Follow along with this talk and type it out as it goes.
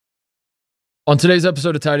On today's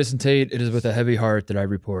episode of Titus and Tate, it is with a heavy heart that I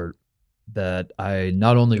report that I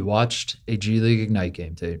not only watched a G League Ignite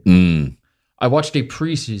game, Tate. I watched a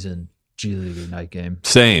preseason G League Ignite game.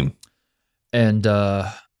 Same. And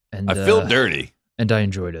I feel dirty. And I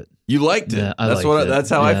enjoyed it. You liked it. Yeah, That's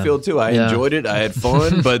how I feel too. I enjoyed it. I had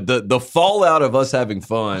fun, but the fallout of us having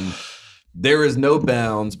fun, there is no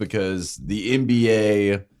bounds because the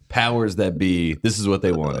NBA powers that be, this is what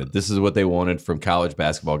they wanted. This is what they wanted from college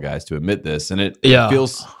basketball guys to admit this, and it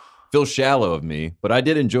feels shallow of me, but I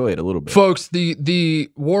did enjoy it a little bit. Folks,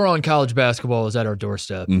 the war on college basketball is at our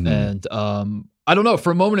doorstep, and I don't know.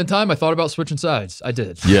 For a moment in time, I thought about switching sides. I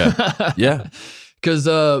did. Yeah. Because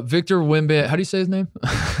Victor Wembanyama, how do you say his name?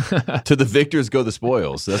 To the victors go the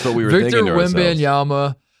spoils. That's what we were thinking to ourselves. Victor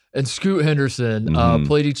Wembanyama and Scoot Henderson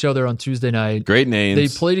played each other on Tuesday night. Great names. They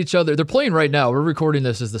played each other. They're playing right now. We're recording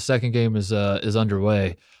this as the second game is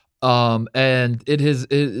underway. And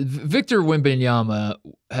Victor Wembanyama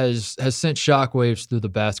has sent shockwaves through the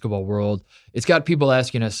basketball world. It's got people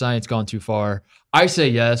asking, has science gone too far? I say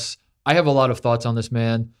yes. I have a lot of thoughts on this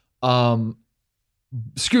man.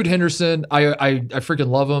 Scoot Henderson, I freaking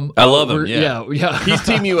love him. I love him. Yeah. He's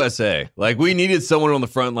Team USA. Like, we needed someone on the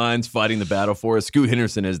front lines fighting the battle for us. Scoot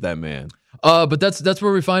Henderson is that man. But that's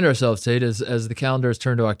where we find ourselves, Tate. As the calendar has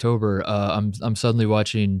turned to October, I'm suddenly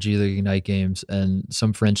watching G League Ignite games and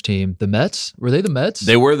some French team, the Mets. Were they the Mets?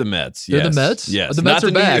 They were the Mets. They're the Mets. Yes, the Mets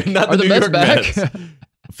are back. Are the Mets back?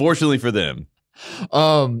 Fortunately for them.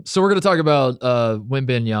 So we're going to talk about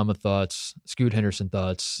Wembanyama thoughts, Scoot Henderson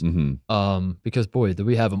thoughts, because boy, do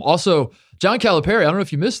we have them. Also, John Calipari, I don't know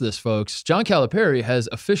if you missed this, folks. John Calipari has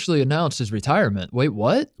officially announced his retirement. Wait,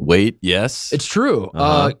 what? Wait, yes. It's true.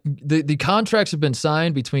 The contracts have been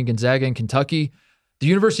signed between Gonzaga and Kentucky. The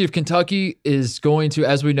University of Kentucky is going to,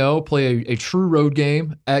 as we know, play a true road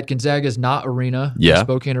game at Gonzaga's Not Arena,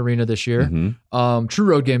 Spokane Arena this year. True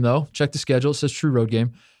road game, though. Check the schedule. It says true road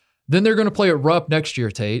game. Then they're going to play at Rupp next year,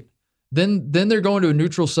 Tate. Then they're going to a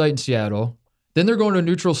neutral site in Seattle. Then they're going to a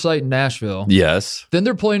neutral site in Nashville. Yes. Then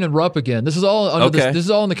they're playing in Rupp again. This is all under this is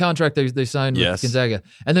all in the contract they signed with Gonzaga.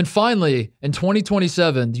 And then finally, in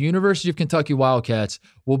 2027, the University of Kentucky Wildcats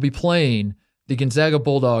will be playing the Gonzaga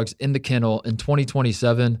Bulldogs in the Kennel in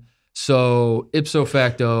 2027. So, ipso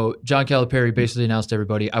facto, John Calipari basically announced to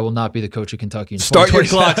everybody, I will not be the coach of Kentucky in Start your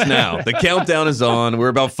clocks now. The countdown is on. We're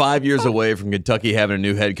about 5 years away from Kentucky having a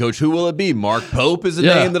new head coach. Who will it be? Mark Pope is a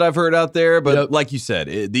name that I've heard out there. But like you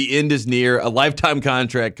said, the end is near. A lifetime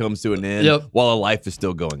contract comes to an end while a life is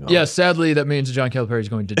still going on. Yeah, sadly, that means John Calipari is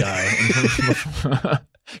going to die.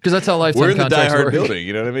 Because that's how lifetime we're in the contracts diehard work. building,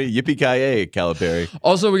 you know what I mean? Yippee-ki-yay, Calipari.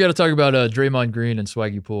 Also, we got to talk about Draymond Green and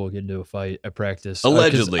Swaggy Poole getting into a fight at practice.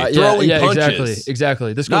 Allegedly. Throwing punches.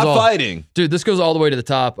 Exactly. This goes goes fighting. Dude, this goes all the way to the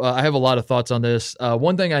top. I have a lot of thoughts on this.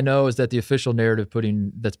 One thing I know is that the official narrative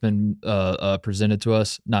that's been presented to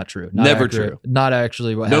us, not true. Never true. Not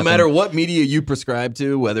actually what happened. No matter what media you prescribe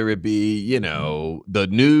to, whether it be, the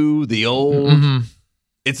new, the old,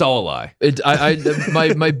 it's all a lie.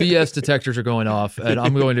 My BS detectors are going off, and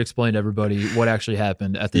I'm going to explain to everybody what actually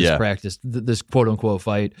happened at this practice, this quote unquote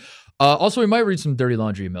fight. Also, we might read some dirty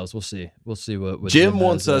laundry emails. We'll see. We'll see what Jim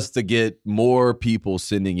wants us to get more people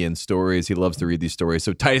sending in stories. He loves to read these stories.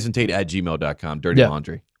 So TitusandTate@gmail.com. Dirty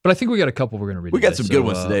laundry. But I think we got a couple we're going to read. We got some good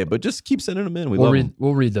ones today, but just keep sending them in.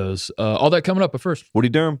 We'll read those. All that coming up. But first, Woody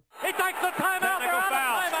Durham. He takes the timeout.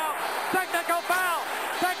 Technical foul.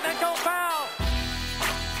 Technical foul.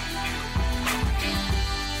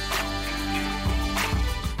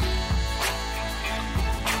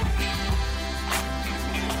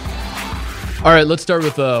 all right, let's start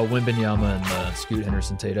with Wembanyama and Scoot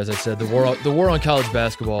Henderson, Tate. As I said, the war on college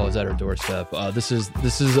basketball is at our doorstep. This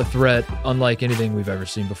is a threat unlike anything we've ever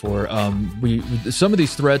seen before. Some of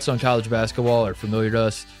these threats on college basketball are familiar to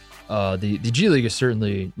us. The G League is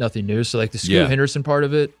certainly nothing new. So like the Scoot Henderson part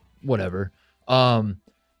of it, whatever.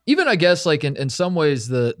 Even I guess like in some ways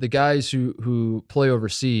the guys who play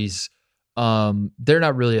overseas, they're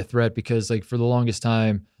not really a threat because like for the longest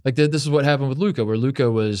time, like this is what happened with Luka, where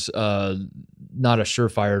Luka was not a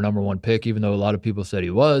surefire number one pick, even though a lot of people said he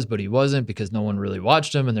was, but he wasn't because no one really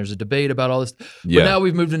watched him. And there's a debate about all this. But now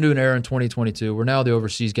we've moved into an era in 2022 where now the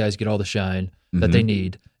overseas guys get all the shine that they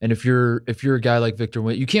need. And if you're a guy like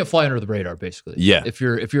Victor, you can't fly under the radar, basically. Yeah. If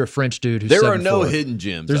you're a French dude who's there are no 7'4", hidden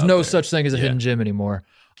gems. There's no such thing as a hidden gem anymore.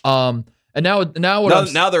 And now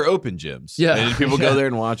they're open gyms. Yeah, and people go there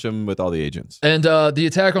and watch them with all the agents. And the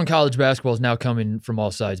attack on college basketball is now coming from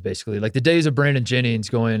all sides, basically. Like the days of Brandon Jennings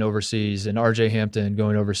going overseas and R.J. Hampton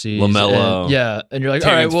going overseas, LaMelo, and you're like, Terrence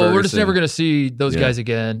all right, well, Ferguson. we're just never going to see those guys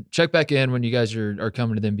again. Check back in when you guys are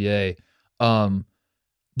coming to the NBA.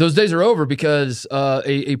 those days are over because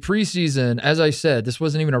a preseason, as I said, this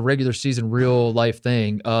wasn't even a regular season, real life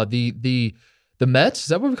thing. The Mets, is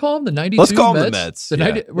that what we call them? The 92 Let's call Mets? them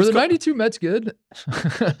the Mets. Were the 92 Mets good?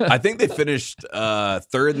 I think they finished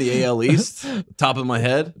third in the AL East, top of my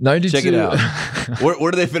head. 92. Check it out. Where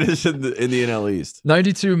do they finish in the NL East?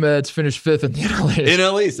 92 Mets finished 5th in the NL East.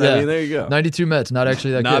 NL East. I mean, there you go. 92 Mets, not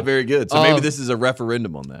actually that good. Not very good. So maybe this is a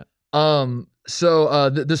referendum on that. So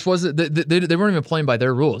this wasn't, they weren't even playing by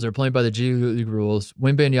their rules. They're playing by the G League rules.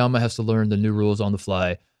 Wembanyama has to learn the new rules on the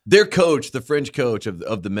fly. Their coach, the French coach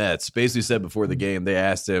of the Mets, basically said before the game, they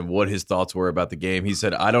asked him what his thoughts were about the game. He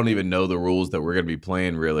said, I don't even know the rules that we're going to be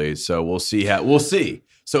playing, really. So we'll see.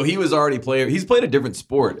 So he was already playing. He's played a different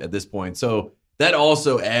sport at this point. So that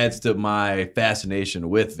also adds to my fascination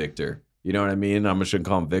with Victor. You know what I mean? I'm just going to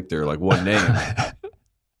call him Victor, like one name.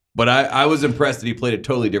 But I was impressed that he played a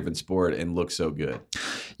totally different sport and looked so good.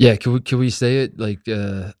 Yeah, can we say it? Like,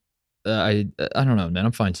 I don't know, man.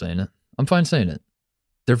 I'm fine saying it.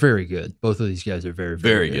 They're very good. Both of these guys are very,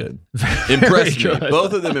 very good. Impressed me.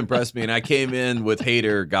 Both of them impressed me, and I came in with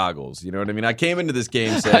hater goggles. You know what I mean? I came into this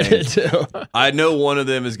game saying, I did too. I know one of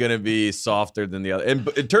them is going to be softer than the other. And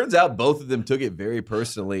it turns out both of them took it very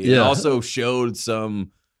personally and also showed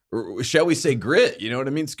some, shall we say, grit. You know what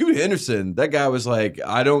I mean? Scoot Henderson, that guy was like,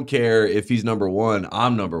 I don't care if he's number one,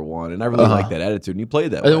 I'm number one. And I really like that attitude, and he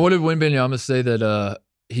played that way. What did Wembanyama say that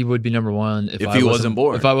he would be number one if he wasn't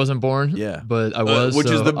born? If I wasn't born, yeah, but I was, which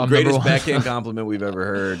is the I'm greatest backhand compliment we've ever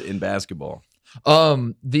heard in basketball.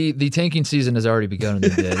 The tanking season has already begun in the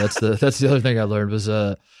NBA. That's the other thing I learned was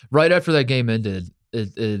right after that game ended.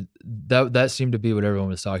 That seemed to be what everyone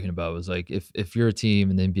was talking about. Was like if you're a team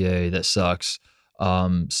in the NBA that sucks,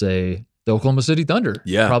 say the Oklahoma City Thunder,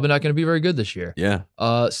 probably not going to be very good this year. Yeah.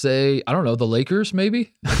 Say I don't know, the Lakers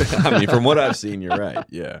maybe. I mean, from what I've seen, you're right.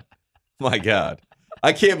 Yeah. My God.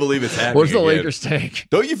 I can't believe it's happening. What if the again. Lakers tank?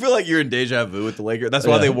 Don't you feel like you're in deja vu with the Lakers? That's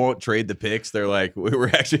why they won't trade the picks. They're like, we're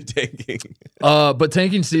actually tanking. But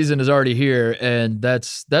tanking season is already here, and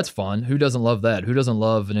that's fun. Who doesn't love that? Who doesn't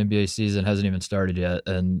love an NBA season? Hasn't even started yet,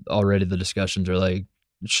 and already the discussions are like,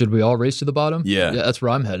 should we all race to the bottom? Yeah, that's where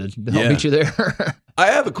I'm headed. I'll meet you there. I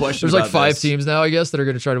have a question. There's like 5 teams now, I guess, that are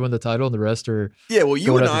going to try to win the title, and the rest are. Yeah, well,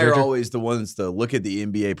 you and I are always the ones to look at the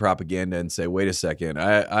NBA propaganda and say, wait a second,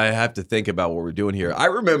 I have to think about what we're doing here. I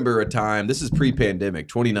remember a time, this is pre-pandemic,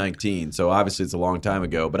 2019, so obviously it's a long time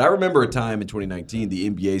ago, but I remember a time in 2019 the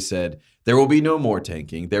NBA said, there will be no more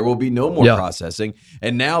tanking. There will be no more processing.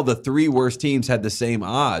 And now the 3 worst teams had the same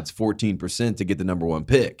odds, 14%, to get the number 1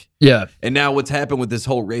 pick. Yeah. And now what's happened with this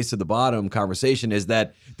whole race to the bottom conversation is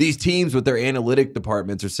that these teams with their analytic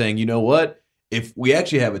departments are saying, you know what? If we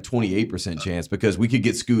actually have a 28% chance because we could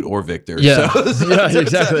get Scoot or Victor. Yeah,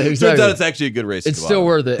 exactly. Turns out it's actually a good race. It's still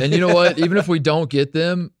worth it. And you know what? Even if we don't get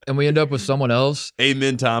them and we end up with someone else.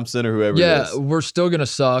 Amen Thompson or whoever it is. We're still going to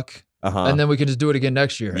suck. And then we can just do it again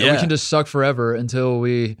next year. And we can just suck forever until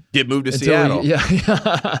we get moved to Seattle.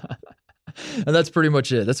 And that's pretty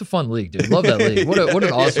much it. That's a fun league, dude. Love that league. What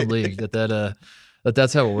an awesome league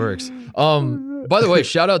that's how it works. By the way,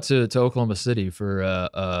 shout out to Oklahoma City for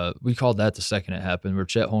we called that the second it happened, where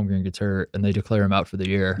Chet Holmgren gets hurt and they declare him out for the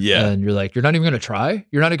year. Yeah, and you're like, you're not even going to try.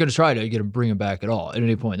 You're not going to try to bring him back at all at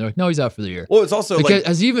any point. They're like, no, he's out for the year. Well, it's also like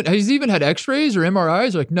has he even had X-rays or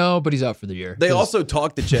MRIs? They're like, no, but he's out for the year. They also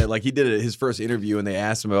talked to Chet, like he did his first interview, and they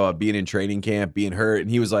asked him about being in training camp, being hurt, and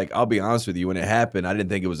he was like, I'll be honest with you, when it happened, I didn't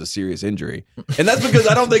think it was a serious injury, and that's because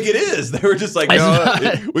I don't think it is. They were just like,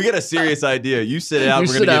 no, we got a serious idea. You sit out.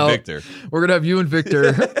 We're going to get Victor. We're going to have you and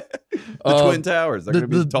Victor. The Twin Towers. They're going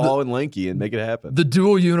to be tall and lanky and make it happen. The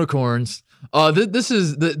dual unicorns. This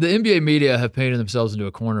is the NBA media have painted themselves into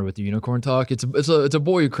a corner with the unicorn talk. It's a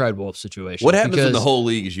boy who cried wolf situation. What happens when the whole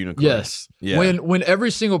league is unicorns? Yes. Yeah. When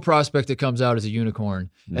every single prospect that comes out is a unicorn,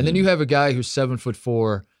 and then you have a guy who's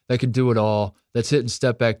 7'4" that can do it all, that's hitting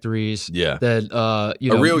step back threes. Yeah. That a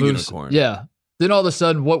real unicorn. Yeah. Then all of a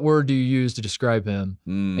sudden, what word do you use to describe him?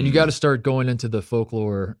 And you got to start going into the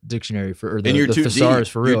folklore dictionary the thesaurus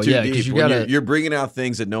for real. Yeah, because you're bringing out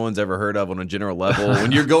things that no one's ever heard of on a general level.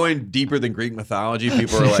 When you're going deeper than Greek mythology,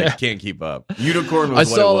 people are like, can't keep up. Unicorn was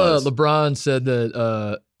what it was. LeBron said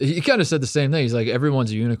that he kind of said the same thing. He's like, everyone's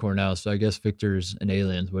a unicorn now, so I guess Victor's an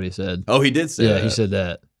alien is what he said. Oh, he did say that. Yeah, he said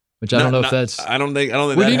that. Which I don't know if that's. I don't think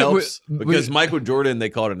that helps because Michael Jordan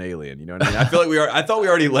they called an alien. You know what I mean? I feel like I thought we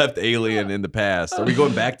already left alien in the past. Are we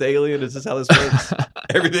going back to alien? Is this how this works?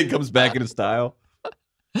 Everything comes back in style.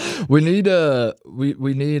 Maybe that's a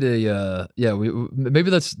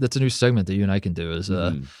new segment that you and I can do is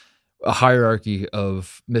a hierarchy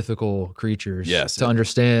of mythical creatures. Yes. To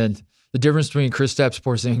understand the difference between Kristaps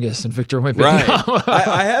Porzingis and Victor Wembanyama. Right.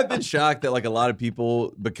 I have been shocked that like a lot of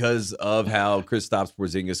people, because of how Kristaps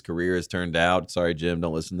Porzingis' career has turned out. Sorry, Jim,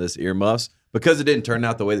 don't listen to this, earmuffs. Because it didn't turn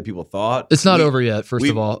out the way that people thought. It's not over yet. First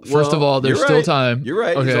of all, there's still time. You're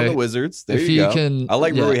right. He's on the Wizards. There you go. I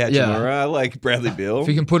like Rui Hachimura. I like Bradley Beal. If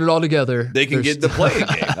he can put it all together, they can get in the playing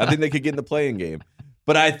game. I think they could get in the playing game.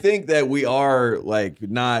 But I think that we are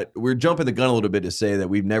we're jumping the gun a little bit to say that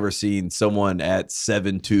we've never seen someone at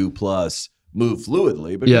 7'2" plus move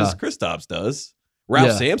fluidly, because Kristaps does.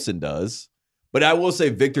 Ralph Sampson does. But I will say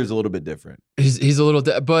Victor's a little bit different. He's a little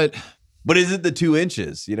But is it the 2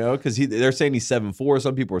 inches, because they're saying he's 7'4".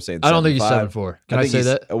 Some people are saying 7'5". I don't think he's 7'4". Can I say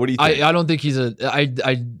that? What do you think? I don't think he's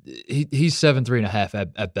he's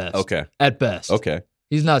 7'3.5" at best. Okay. At best. Okay.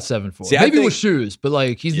 He's not 7'4". Maybe with shoes, but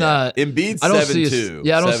like he's not. Embiid's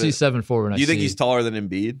 7'2". I don't see 7'4" when I see. Do you think he's taller than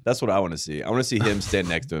Embiid? That's what I want to see. I want to see him stand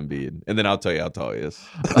next to Embiid, and then I'll tell you how tall he is.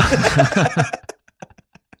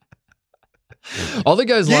 All the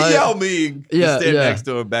guys lie. Yao Ming stand next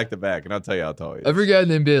to him back to back, and I'll tell you how tall he is. Every guy in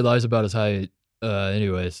the NBA lies about his height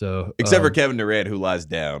anyway. So except for Kevin Durant, who lies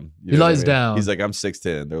down. He lies down. He's like, I'm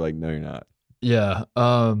 6'10". They're like, no, you're not. Yeah.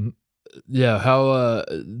 Yeah. How?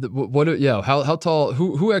 How tall?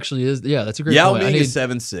 Who actually is? Yeah, that's a great Yao point. Ming is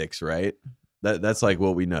 7'6", right? That's like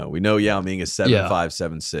what we know. We know Yao Ming is 7'5",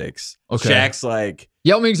 7'6". Okay. Shaq's like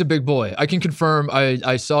Yao Ming's a big boy. I can confirm.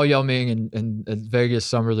 I saw Yao Ming in Vegas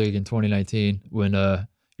Summer League in 2019 when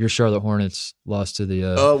your Charlotte Hornets lost to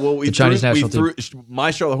the Chinese national team.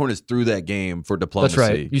 My Charlotte Hornets threw that game for diplomacy. That's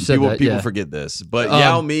right. You said people forget this, but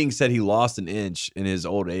Yao Ming said he lost an inch in his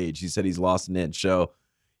old age. He said he's lost an inch. So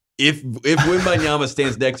if Wembanyama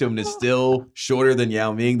stands next to him and is still shorter than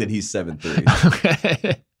Yao Ming, then he's 7'3".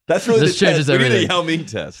 Okay. That's really this changes test. everything. We need a Yao Ming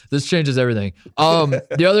test. This changes everything.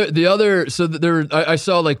 The other. So I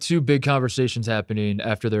saw like 2 big conversations happening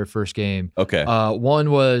after their first game. Okay.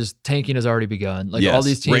 One was tanking has already begun. Like all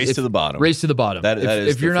these teams, race to the bottom. Race to the bottom.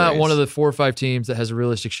 If you're not one of the 4 or 5 teams that has a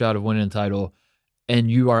realistic shot of winning a title,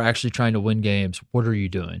 and you are actually trying to win games, what are you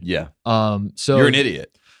doing? Yeah. So you're an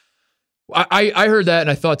idiot. I heard that and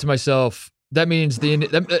I thought to myself, that means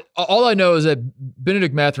all I know is that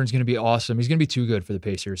Benedict Matherin's going to be awesome. He's going to be too good for the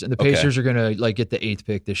Pacers, and the Pacers are going to like get the 8th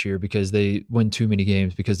pick this year because they win too many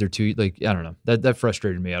games because they're too I don't know. That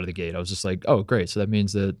frustrated me out of the gate. I was just like, oh great, so that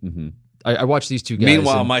means that I watched these 2 guys.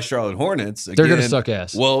 Meanwhile, my Charlotte Hornets, they're going to suck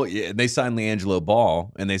ass. Well, they signed LiAngelo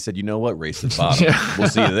Ball, and they said, you know what, race to the bottom. We'll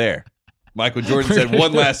see you there. Michael Jordan said,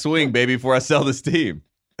 one last swing, baby, before I sell this team.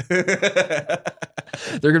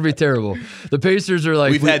 They're going to be terrible. The Pacers are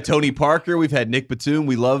like... We've had Tony Parker. We've had Nick Batum.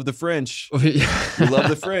 We love the French. We love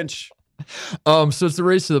the French. So it's the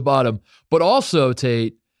race to the bottom. But also,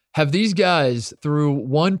 Tate, have these guys, through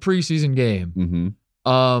 1 preseason game,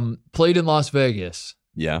 played in Las Vegas...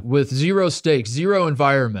 Yeah, with 0 stakes, 0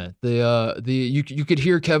 environment. You could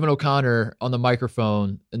hear Kevin O'Connor on the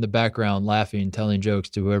microphone in the background laughing, telling jokes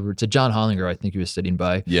to John Hollinger, I think he was sitting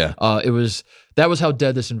by. Yeah, that was how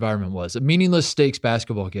dead this environment was. A meaningless stakes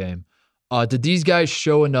basketball game. Did these guys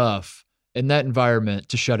show enough in that environment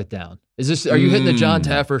to shut it down? Are you hitting the John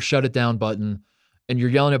Taffer shut it down button? And you're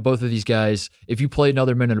yelling at both of these guys if you played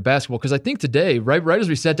another minute of basketball. Because I think today, right as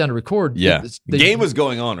we sat down to record, the game was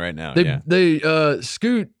going on right now.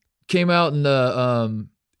 Scoot came out and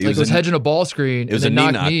was hedging a ball screen. It was a knee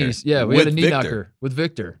knocker. Knees. Yeah, we had a knee knocker with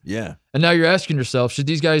Victor. Yeah. And now you're asking yourself, should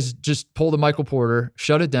these guys just pull the Michael Porter,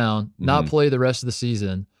 shut it down, not play the rest of the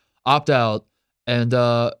season, opt out,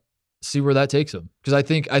 and see where that takes them? Because I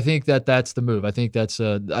think that's the move. I think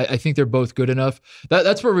I think they're both good enough.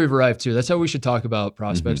 That's where we've arrived to. That's how we should talk about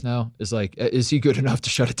prospects now. Is like, is he good enough to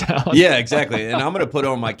shut it down? Yeah, exactly. And I'm going to put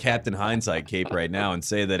on my Captain Hindsight cape right now and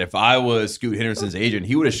say that if I was Scoot Henderson's agent,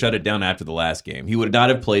 he would have shut it down after the last game. He would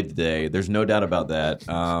not have played today. There's no doubt about that.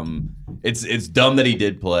 It's dumb that he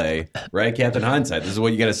did play, right? Captain Hindsight. This is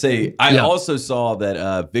what you got to say. I also saw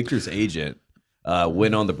that Victor's agent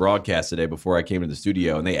went on the broadcast today before I came to the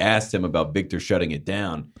studio, and they asked him about Victor shutting it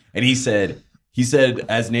down, and he said,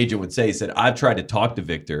 as an agent would say, he said, I've tried to talk to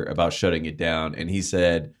Victor about shutting it down, and he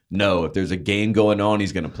said, no, if there's a game going on,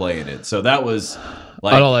 he's going to play in it. So that was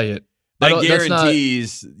like, I don't like it. That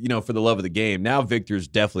guarantees, for the love of the game. Now Victor's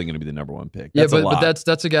definitely going to be the number 1 pick. That's but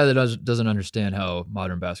that's a guy that doesn't understand how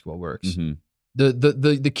modern basketball works. Mm-hmm.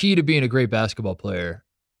 The key to being a great basketball player.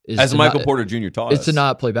 As Michael Porter Jr. taught us. It's to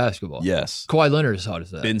not play basketball. Yes. Kawhi Leonard has taught us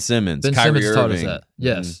that. Ben Simmons, Ben Kyrie Simmons Irving. taught us that.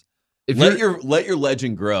 Yes. Mm-hmm. Let your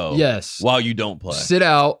legend grow. Yes. While you don't play. Sit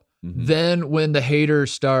out. Mm-hmm. Then when the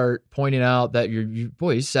haters start pointing out that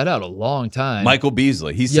he sat out a long time. Michael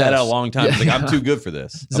Beasley. He sat out a long time. He's like, I'm too good for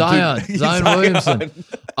this. Zion Williamson.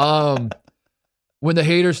 when the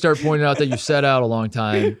haters start pointing out that you sat out a long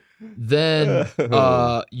time, then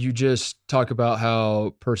you just talk about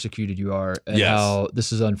how persecuted you are and how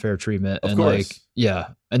this is unfair treatment. Of and course. like, yeah.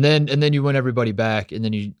 And then you win everybody back, and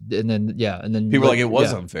then people are like, it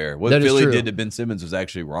was unfair. What Philly did to Ben Simmons was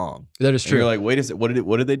actually wrong. That is true. And you're like, wait a second,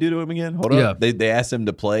 what did they do to him again? Hold on. They asked him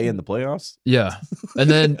to play in the playoffs? Yeah. And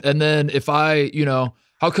then if I,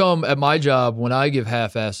 how come at my job when I give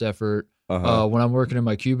half-ass effort, when I'm working in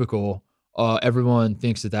my cubicle, everyone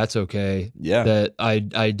thinks that that's okay. Yeah. That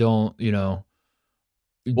I don't,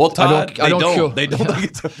 Well, Todd, they don't think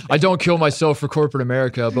it's okay. I don't kill myself for corporate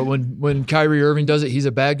America, but when Kyrie Irving does it, he's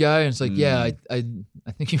a bad guy, and it's like, I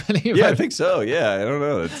think I think so. Yeah, I don't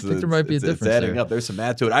know. I think there might be a difference. It's adding there. up. There's some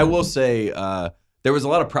math to it. I will say there was a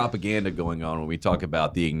lot of propaganda going on when we talk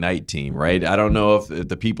about the Ignite team, right? I don't know if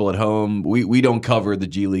the people at home, we don't cover the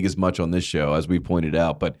G League as much on this show as we pointed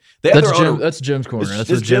out, but they have that's Jim's corner.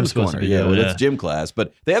 That's what Jim's supposed to be doing. That's gym class,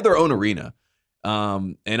 but they have their own arena.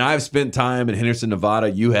 And I've spent time in Henderson,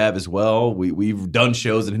 Nevada. You have as well. We've done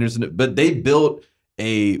shows in Henderson, but they built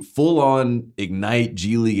a full-on Ignite,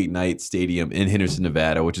 G League Ignite stadium in Henderson,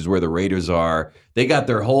 Nevada, which is where the Raiders are. They got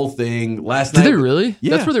their whole thing last night. Did they really?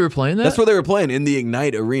 Yeah. That's where they were playing that? That's where they were playing, in the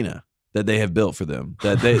Ignite arena that they have built for them.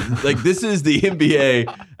 That they like, this is the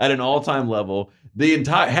NBA at an all-time level. The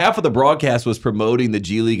entire half of the broadcast was promoting the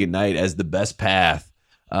G League Ignite as the best path,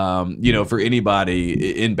 for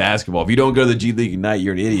anybody in basketball. If you don't go to the G League Ignite,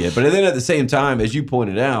 you're an idiot. But then at the same time, as you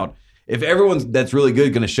pointed out, if everyone's that's really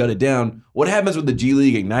good going to shut it down, what happens with the G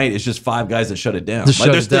League Ignite? It's just 5 guys that shut it down. They're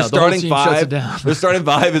starting 5. Their starting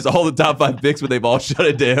 5 is all the top 5 picks, but they've all shut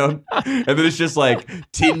it down. And then it's just like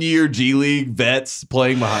 10-year G League vets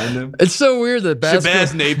playing behind them. It's so weird that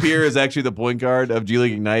Shabazz Napier is actually the point guard of G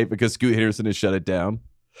League Ignite because Scoot Henderson has shut it down.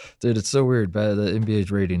 Dude, it's so weird. The NBA's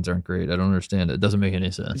ratings aren't great. I don't understand it. It doesn't make any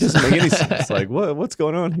sense. It doesn't make any sense. Like, what's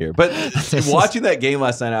going on here? But watching that game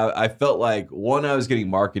last night, I felt like, one, I was getting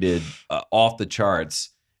marketed off the charts,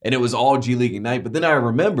 and it was all G League Ignite. But then I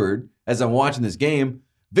remembered, as I'm watching this game,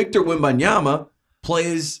 Victor Wembanyama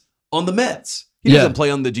plays on the Mets. He doesn't play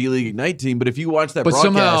on the G League Ignite team, but if you watch that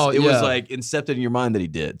broadcast, it was like incepted in your mind that he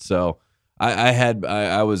did. So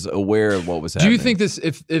I was aware of what was happening. Do you think this,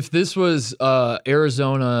 if this was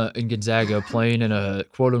Arizona and Gonzaga playing in a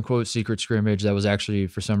quote unquote secret scrimmage that was actually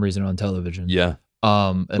for some reason on television? Yeah.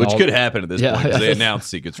 Which could happen at this point because they announced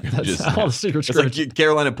secret scrimmages. All the secret scrimmages. It's like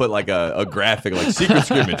Carolina put like a graphic like secret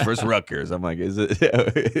scrimmage versus Rutgers. I'm like, is it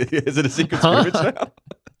a secret scrimmage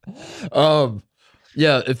now?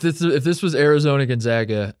 Yeah, if this was Arizona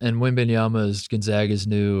Gonzaga and Wembanyama is Gonzaga's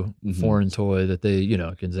new foreign toy that they,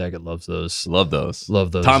 Gonzaga loves those. Love those.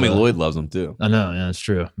 Tommy Lloyd loves them too. I know, yeah, it's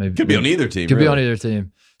true. Maybe could be on either team. Could be on either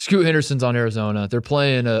team. Scoot Henderson's on Arizona. They're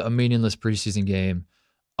playing a meaningless preseason game.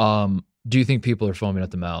 Do you think people are foaming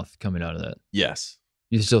at the mouth coming out of that? Yes.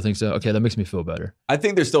 You still think so? Okay, that makes me feel better. I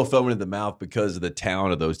think they're still foaming at the mouth because of the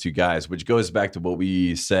talent of those two guys, which goes back to what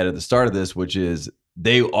we said at the start of this, which is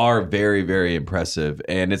they are very, very impressive.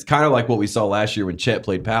 And it's kind of like what we saw last year when Chet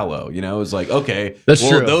played Paolo. It was like, okay,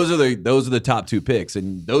 true. those are the top 2 picks.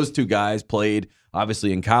 And those 2 guys played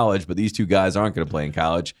obviously in college, but these 2 guys aren't going to play in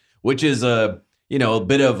college, which is a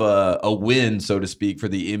bit of a win, so to speak, for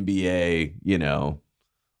the NBA,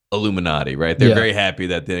 Illuminati, right? They're very happy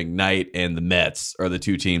that the Ignite and the Mets are the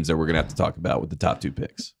 2 teams that we're going to have to talk about with the top 2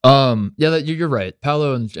 picks. You're right.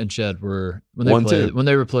 Paolo and Chet were when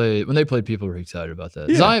they played, people were excited about that.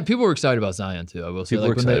 Yeah. Zion, people were excited about Zion too. I will say, people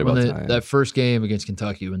like that first game against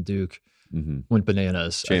Kentucky when Duke went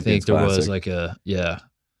bananas. Champions I think there Classic. was like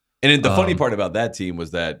And the funny part about that team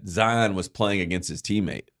was that Zion was playing against his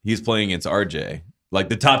teammate. He's playing against RJ. Like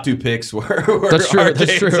the top 2 picks were That's true. RJ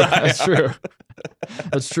That's true. and Zion. That's true.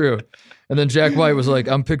 That's true. And then Jack White was like,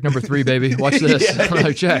 "I'm pick number 3, baby. Watch this." I'm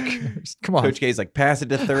like, Jack, come on. Coach K's like, pass it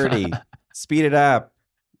to 30. Speed it up.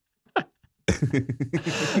 Who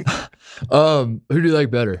do you like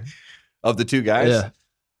better of the 2 guys? Yeah.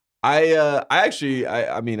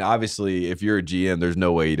 I mean, obviously, if you're a GM, there's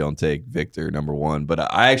no way you don't take Victor number 1. But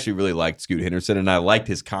I actually really liked Scoot Henderson, and I liked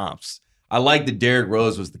his comps. I liked that Derrick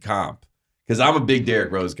Rose was the comp because I'm a big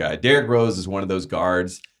Derrick Rose guy. Derrick Rose is one of those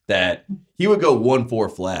guards that he would go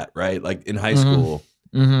 1-4 flat, right? Like in high school.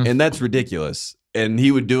 And that's ridiculous. And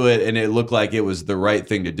he would do it, and it looked like it was the right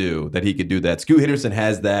thing to do, that he could do that. Scoot Henderson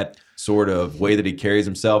has that sort of way that he carries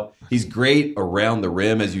himself. He's great around the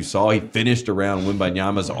rim, as you saw. He finished around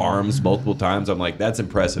Wembanyama's arms multiple times. I'm like, that's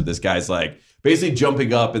impressive. This guy's like basically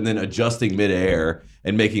jumping up and then adjusting midair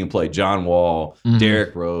and making a play. John Wall,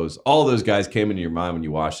 Derrick Rose, all those guys came into your mind when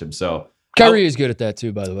you watched him. So Kyrie is good at that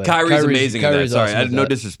too, by the way. Kyrie's amazing at that. Sorry, I had no that.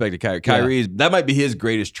 disrespect to Kyrie. Kyrie, that might be his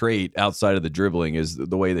greatest trait outside of the dribbling is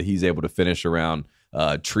the way that he's able to finish around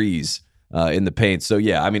trees in the paint. So,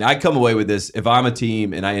 yeah, I mean, I come away with this. If I'm a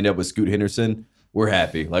team and I end up with Scoot Henderson, we're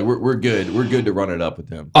happy. Like, we're good. We're good to run it up with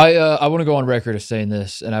him. I want to go on record as saying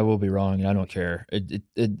this, and I will be wrong, and I don't care.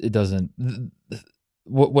 It doesn't –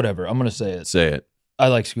 whatever. I'm going to say it. Say it. I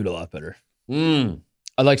like Scoot a lot better.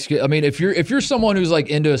 I like Scoot. I mean, if you're someone who's like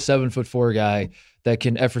into a 7'4" guy that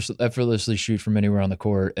can effortlessly shoot from anywhere on the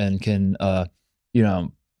court and can,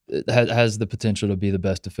 has the potential to be the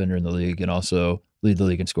best defender in the league and also lead the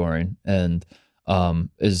league in scoring and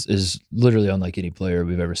is literally unlike any player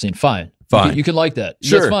we've ever seen. Fine. You can like that.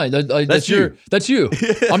 Sure. That's fine. That's you.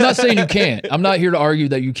 I'm not saying you can't. I'm not here to argue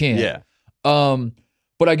that you can't. Yeah.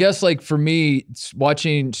 But I guess like for me,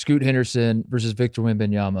 watching Scoot Henderson versus Victor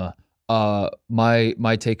Wembanyama,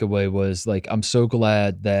 my takeaway was like I'm so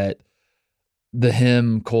glad that the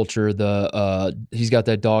him culture, he's got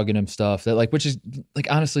that dog in him stuff that like, which is like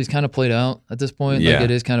honestly, he's kind of played out at this point. Yeah. Like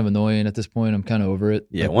it is kind of annoying at this point. I'm kind of over it.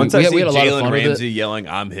 Yeah. Like, Once I see Jalen Ramsey yelling,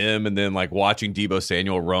 "I'm him," and then like watching Deebo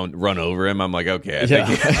Samuel run over him, I'm like, okay, I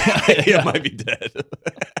think he might be dead.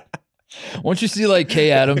 Once you see like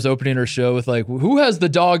Kay Adams opening her show with like, who has the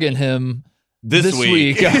dog in him this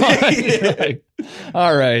week? Like,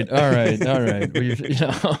 all right.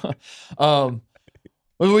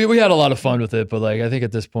 We had a lot of fun with it, but like I think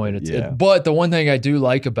at this point but the one thing I do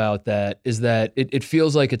like about that is that it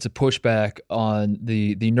feels like it's a pushback on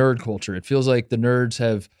the nerd culture. It feels like the nerds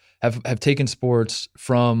have taken sports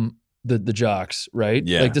from the jocks, right?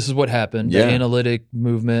 Yeah. Like this is what happened, the analytic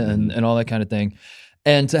movement and all that kind of thing.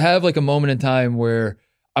 And to have like a moment in time where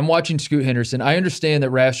I'm watching Scoot Henderson, I understand that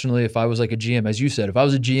rationally, if I was like a GM, as you said, if I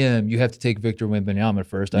was a GM, you have to take Victor Wembanyama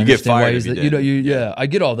first. I understand get fired why he's I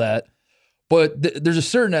get all that. But there's a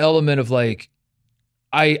certain element of like,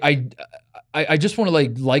 I just want to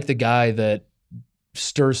like the guy that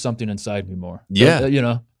stirs something inside me more. Yeah.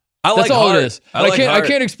 That's all it is. I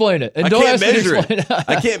can't explain it. And don't ask me to explain it.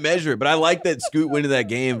 I can't measure it, but I like that Scoot went into that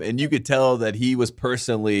game and you could tell that he was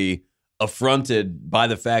personally affronted by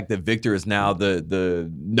the fact that Victor is now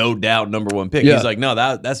the no doubt number one pick. Yeah. He's like, no,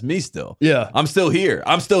 that's me still. Yeah. I'm still here.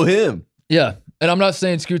 I'm still him. Yeah. And I'm not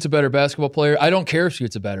saying Scoot's a better basketball player. I don't care if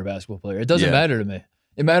Scoot's a better basketball player. It doesn't matter to me.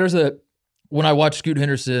 It matters that when I watch Scoot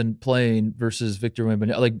Henderson playing versus Victor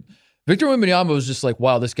Wembanyama, like Victor Wembanyama was just like,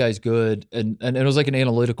 wow, this guy's good. And it was like an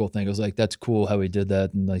analytical thing. It was like, that's cool how he did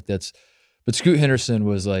that. And like, but Scoot Henderson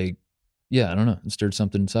was like, yeah, I don't know. It stirred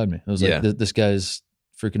something inside me. It was like, this guy's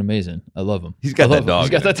freaking amazing. I love him. He's got that dog. He's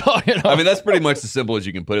got that dog in him. I mean, that's pretty much as simple as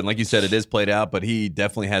you can put it. And like you said, it is played out, but he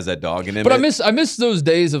definitely has that dog in him. But I miss those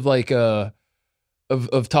days of like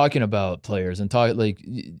of talking about players and talk like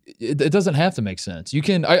it doesn't have to make sense. You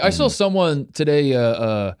can. I saw someone today.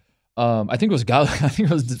 I think it was Gottlieb. I think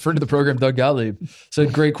it was a friend of the program, Doug Gottlieb,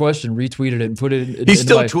 said, "Great question." Retweeted it and put it. He's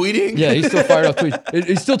still tweeting. Yeah, he's still fired off tweets.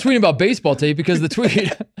 He's still tweeting about baseball tape because the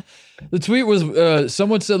tweet was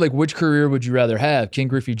someone said like, which career would you rather have, Ken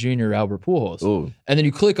Griffey Jr. or Albert Pujols? Ooh. And then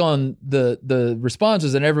you click on the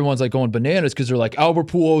responses and everyone's like going bananas because they're like, Albert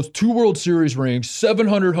Pujols, 2 World Series rings,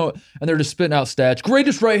 700 home, and they're just spitting out stats.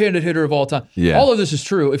 Greatest right-handed hitter of all time. Yeah. All of this is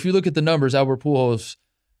true. If you look at the numbers, Albert Pujols,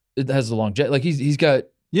 it has the longevity. Like he's got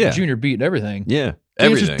Junior beating everything. Yeah. The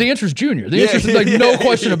answer is Junior. The answer is like no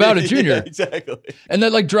question about it, Junior. Yeah, exactly. And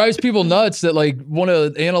that like drives people nuts that like want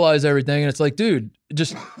to analyze everything. And it's like, dude,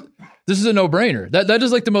 this is a no-brainer. That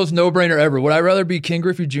is like the most no-brainer ever. Would I rather be Ken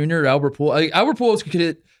Griffey Jr. or Albert Pujols? Like, Albert Pujols could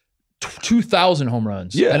hit 2,000 home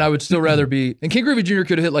runs. Yeah. And I would still rather be, and Ken Griffey Jr.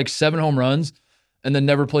 could have hit like 7 home runs and then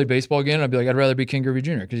never played baseball again. I'd be like, I'd rather be Ken Griffey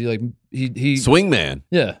Jr. because he swing man.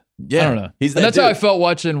 Yeah. Yeah. I don't know. And that's how I felt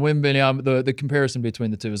watching Wembanyama, the comparison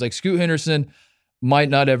between the two. It was like Scoot Henderson might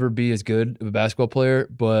not ever be as good of a basketball player,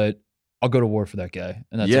 but I'll go to war for that guy.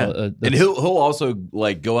 And that's all, and he'll also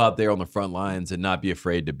like go out there on the front lines and not be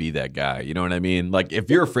afraid to be that guy. You know what I mean? Like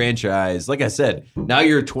if you're a franchise, like I said, now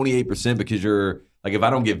you're 28% because you're like, if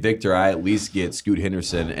I don't get Victor, I at least get Scoot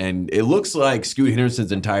Henderson. And it looks like Scoot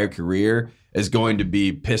Henderson's entire career is going to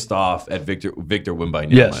be pissed off at Victor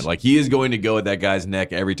Wembanyama. Yes. Like he is going to go at that guy's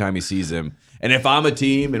neck every time he sees him. And if I'm a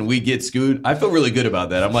team and we get Scoot, I feel really good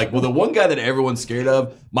about that. I'm like, well, the one guy that everyone's scared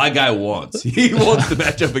of, my guy wants. He wants to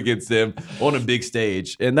match up against him on a big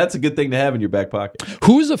stage. And that's a good thing to have in your back pocket.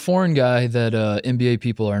 Who's a foreign guy that NBA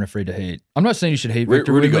people aren't afraid to hate? I'm not saying you should hate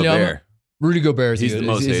Victor Rudy Wembanyama. Gobert. Rudy Gobert is he's the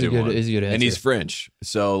most hated one. Is a good answer. And he's French.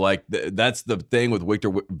 So, like, that's the thing with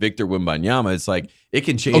Victor Wembanyama. It's like, it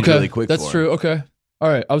can change really quick That's for true. him. Okay. All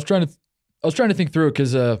right. I was trying to think through it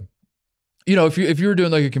because, if you were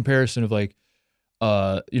doing like a comparison of like,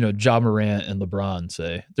 Ja Morant and LeBron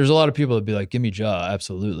say. There's a lot of people that be like, give me Ja,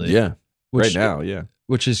 absolutely. Yeah. Right now, yeah.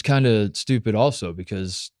 Which is kind of stupid also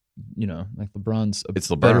because, like LeBron's it's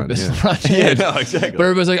LeBron. It's yeah. LeBron. Yeah, no, exactly. But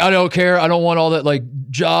everybody's like, I don't care. I don't want all that. Like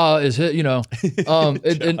Ja is hit,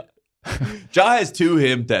 and Ja has 2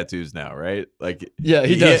 him tattoos now, right? Like, yeah,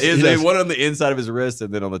 he does. He does. One on the inside of his wrist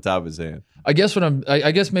and then on the top of his hand. I guess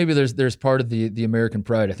I guess maybe there's part of the American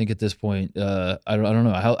pride. I think at this point, I don't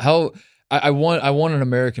know how I want an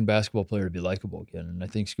American basketball player to be likable again, and I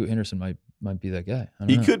think Scoot Henderson might be that guy.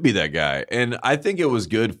 He could be that guy, and I think it was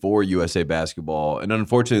good for USA basketball. And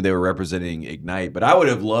unfortunately, they were representing Ignite, but I would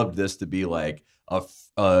have loved this to be like a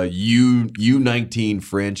U19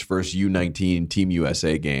 French versus U19 Team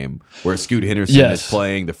USA game where Scoot Henderson is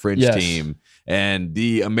playing the French team. And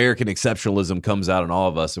the American exceptionalism comes out in all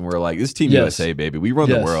of us, and we're like, this is Team USA, baby. We run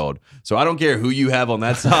the world. So I don't care who you have on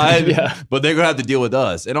that side, but they're going to have to deal with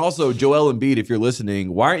us. And also, Joel Embiid, if you're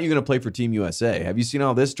listening, why aren't you going to play for Team USA? Have you seen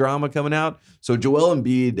all this drama coming out? So Joel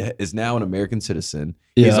Embiid is now an American citizen.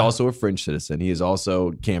 He's also a French citizen. He is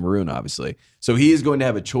also Cameroon, obviously. So he is going to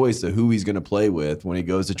have a choice of who he's going to play with when he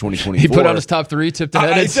goes to 2024. He put out his top 3, tipped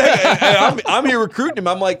ahead. I'm here recruiting him.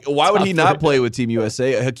 I'm like, why would he not play with Team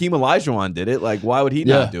USA? Hakeem Olajuwon did it. Like, why would he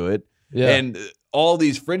not do it? Yeah. And all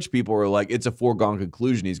these French people are like, it's a foregone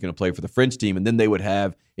conclusion he's going to play for the French team. And then they would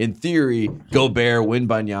have, in theory, Gobert,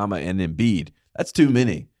 Wembanyama, and Embiid. That's too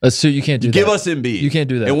many. That's too. You can't do that. Give us Embiid. You can't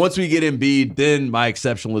do that. And once we get Embiid, then my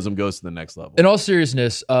exceptionalism goes to the next level. In all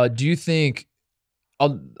seriousness, do you think?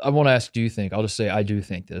 I won't ask. Do you think? I'll just say I do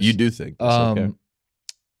think this. You do think this. Okay.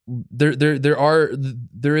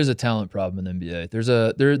 There is a talent problem in the NBA.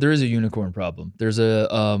 There is a unicorn problem. There's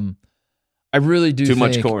a I really do too think,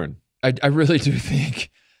 much corn. I really do think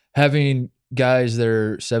having guys that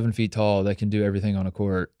are 7 feet tall that can do everything on a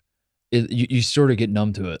court, you sort of get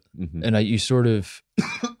numb to it, and you sort of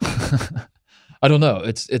I don't know.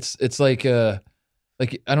 It's like I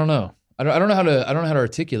don't know. I don't know how to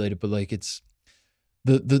articulate it, but like it's.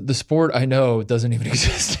 The sport I know doesn't even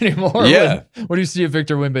exist anymore. Yeah. When you see a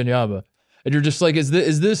Victor Wembanyama, and you're just like, is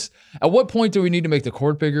this? At what point do we need to make the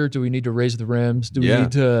court bigger? Do we need to raise the rims? Do we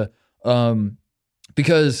need to?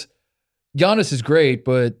 Because Giannis is great,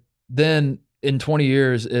 but then in 20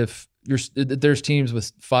 years, if there's teams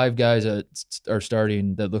with 5 guys that are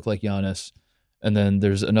starting that look like Giannis, and then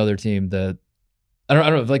there's another team that. I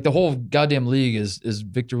don't know. Like the whole goddamn league is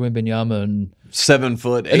Victor Wembanyama and 7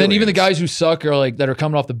 foot, and then even the guys who suck are like that are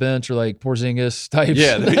coming off the bench are like Porzingis types.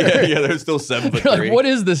 Yeah, they're still 7 foot. Like, what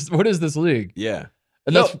is this? What is this league? Yeah,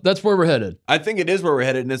 and that's where we're headed. I think it is where we're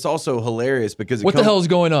headed, and it's also hilarious because what the hell is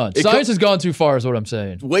going on? Science has gone too far, is what I'm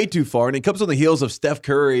saying. Way too far, and it comes on the heels of Steph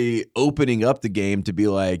Curry opening up the game to be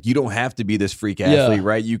like, you don't have to be this freak athlete,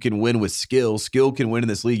 right? You can win with skill. Skill can win in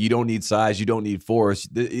this league. You don't need size. You don't need force.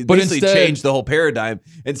 It basically changed the whole paradigm.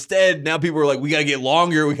 Instead, now people are like, we got to get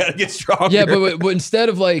longer. We got to get stronger. Yeah, but instead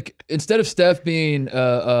of Steph being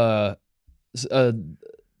the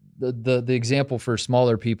example for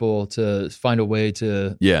smaller people to find a way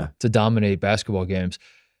to dominate basketball games,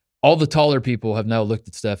 all the taller people have now looked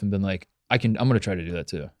at Steph and been like, I'm going to try to do that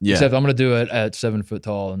too. Yeah. Except I'm going to do it at 7 foot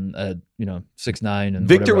tall and at 6'9" and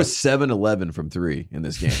Victor was 7'11" from 3 in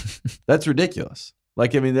this game. That's ridiculous.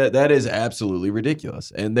 Like, I mean, that is absolutely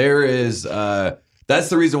ridiculous. And there is that's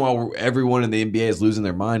the reason why everyone in the NBA is losing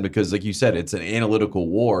their mind, because like you said, it's an analytical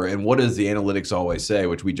war. And what does the analytics always say,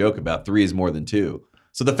 which we joke about, 3 is more than 2.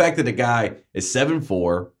 So the fact that a guy is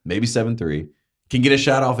 7'4", maybe 7'3", can get a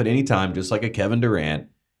shot off at any time, just like a Kevin Durant,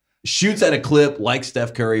 shoots at a clip like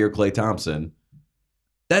Steph Curry or Klay Thompson,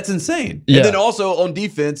 that's insane. Yeah. And then also on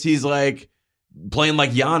defense, he's like playing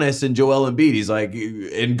like Giannis and Joel Embiid. He's like,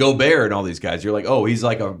 and Gobert and all these guys. You're like, oh, he's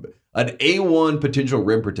like an A1 potential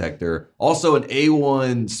rim protector, also an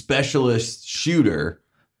A1 specialist shooter.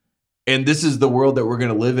 And this is the world that we're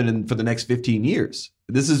going to live in for the next 15 years.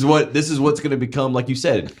 This is what's going to become, like you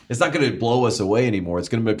said, it's not going to blow us away anymore. It's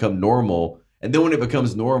going to become normal. And then when it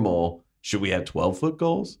becomes normal, should we have 12-foot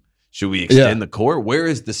goals? Should we extend the court? Where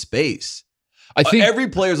is the space? I think every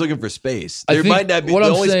player is looking for space. There might not be. The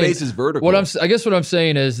only space is vertical. I guess what I'm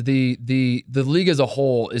saying is the league as a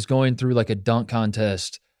whole is going through like a dunk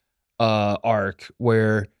contest arc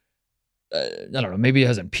where I don't know, maybe it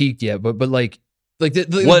hasn't peaked yet, but like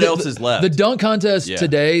what else is left? The dunk contest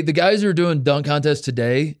today, the guys who are doing dunk contests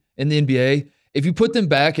today in the NBA, if you put them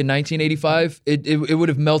back in 1985, it would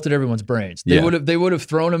have melted everyone's brains. They would have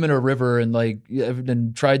thrown them in a river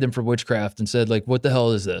and tried them for witchcraft and said like, what the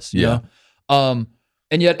hell is this? You know?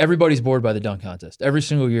 And yet everybody's bored by the dunk contest. Every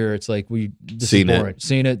single year, it's like this is boring.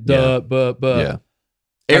 Seen it. Yeah.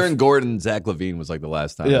 Aaron Gordon, Zach LaVine was like the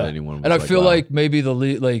last time that anyone was. And I feel like maybe the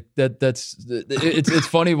league, like that's it's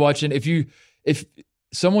funny watching if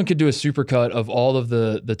someone could do a supercut of all of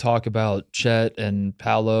the talk about Chet and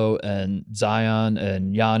Paolo and Zion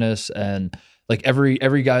and Giannis and like every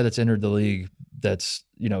guy that's entered the league that's,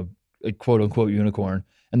 you know, a quote unquote unicorn,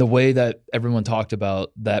 and the way that everyone talked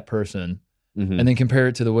about that person. Mm-hmm. And then compare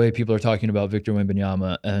it to the way people are talking about Victor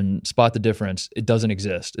Wembanyama and spot the difference. It doesn't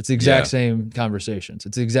exist. It's the exact same conversations.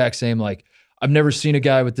 It's the exact same, like, I've never seen a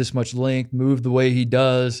guy with this much length move the way he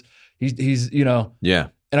does. He's you know. Yeah.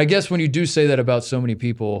 And I guess when you do say that about so many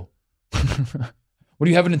people, when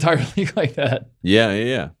you have an entire league like that.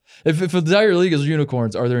 Yeah. If the entire league is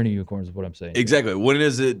unicorns, are there any unicorns is what I'm saying. Exactly. When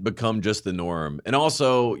does it become just the norm? And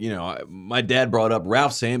also, you know, my dad brought up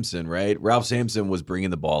Ralph Sampson, right? Ralph Sampson was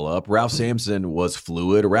bringing the ball up. Ralph Sampson was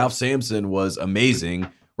fluid. Ralph Sampson was amazing.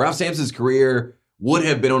 Ralph Sampson's career would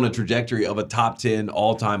have been on a trajectory of a top 10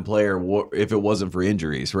 all-time player if it wasn't for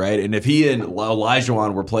injuries, right? And if he and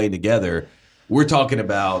Olajuwon were playing together, we're talking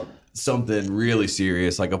about something really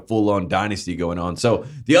serious, like a full-on dynasty going on. So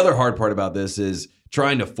the other hard part about this is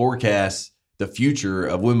trying to forecast the future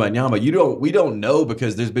of Wembanyama. We don't know,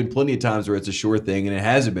 because there's been plenty of times where it's a sure thing and it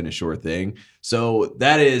hasn't been a sure thing. So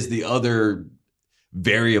that is the other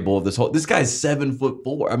variable of this whole. This guy's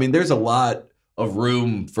 7'4". I mean, there's a lot of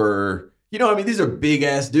room for, you know, I mean, these are big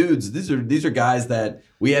ass dudes. These are guys that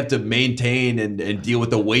we have to maintain and deal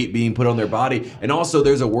with the weight being put on their body. And also,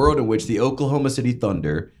 there's a world in which the Oklahoma City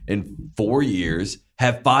Thunder in 4 years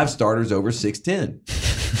have 5 starters over 6'10".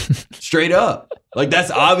 Straight up. Like,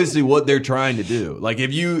 that's obviously what they're trying to do. Like,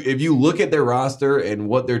 if you look at their roster and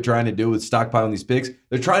what they're trying to do with stockpiling these picks,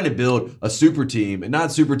 they're trying to build a super team, and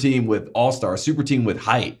not super team with all-star, super team with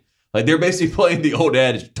height. Like, they're basically playing the old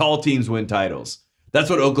adage, tall teams win titles. That's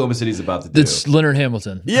what Oklahoma City's about to do. It's Leonard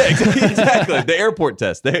Hamilton. Yeah, exactly. The airport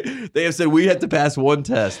test. They have said we have to pass one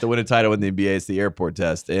test to win a title in the NBA. It's the airport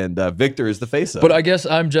test, and Victor is the face of it. But I guess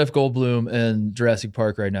I'm Jeff Goldblum in Jurassic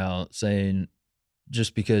Park right now saying,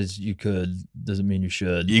 just because you could doesn't mean you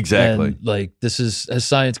should. Exactly. And like, has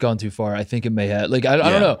science gone too far? I think it may have. Like, I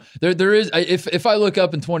don't know. There is. If I look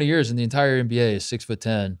up in 20 years and the entire NBA is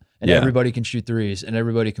 6'10" and everybody can shoot threes and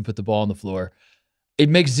everybody can put the ball on the floor, it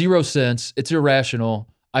makes zero sense. It's irrational.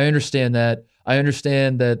 I understand that. I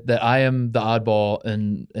understand that I am the oddball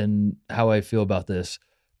and how I feel about this,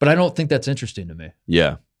 but I don't think that's interesting to me.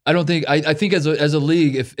 Yeah. I don't think. I think as a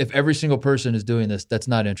league, if every single person is doing this, that's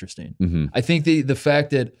not interesting. Mm-hmm. I think the fact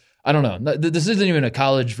that, I don't know, this isn't even a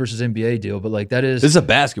college versus NBA deal, but like this is a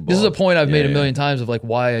basketball. This is a point I've made a million times of like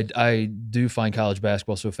why I do find college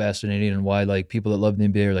basketball so fascinating, and why like people that love the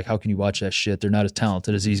NBA are like, how can you watch that shit? They're not as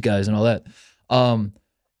talented as these guys and all that.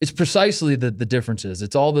 It's precisely the differences.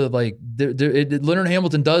 It's all the like. Leonard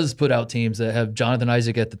Hamilton does put out teams that have Jonathan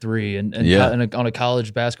Isaac at the 3 and on a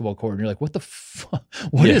college basketball court, and you're like, what the fuck?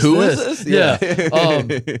 Who is this? Yeah.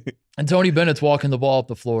 And Tony Bennett's walking the ball up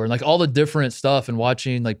the floor, and like all the different stuff, and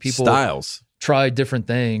watching like people styles try different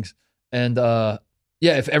things, and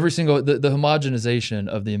if every single the homogenization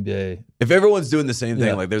of the NBA, if everyone's doing the same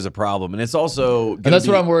thing, like there's a problem. And it's also, and that's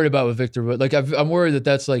what I'm worried about with Victor. But like I'm worried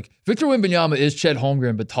that's like Victor Wembanyama is Chet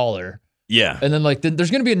Holmgren but taller. Yeah, and then like there's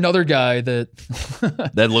going to be another guy that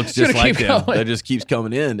looks just like him that just keeps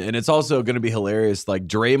coming in, and it's also going to be hilarious. Like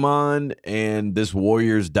Draymond and this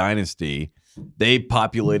Warriors dynasty, they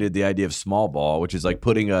populated the idea of small ball, which is like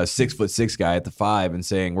putting a 6'6" guy at the 5 and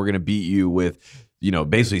saying we're going to beat you with, you know,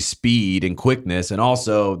 basically speed and quickness. And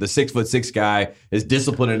also the 6'6" guy is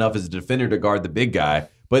disciplined enough as a defender to guard the big guy.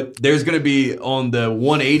 But there's going to be, on the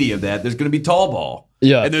 180 of that, there's going to be tall ball.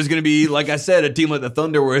 Yeah. And there's going to be, like I said, a team like the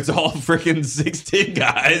Thunder where it's all freaking 6'10"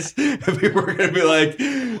 guys. And people are going to be like,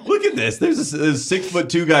 look at this. There's a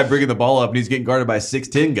 6'2" guy bringing the ball up, and he's getting guarded by a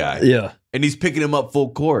 6'10" guy. Yeah. And he's picking him up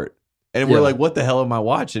full court. And we're like, what the hell am I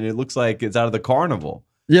watching? It looks like it's out of the carnival.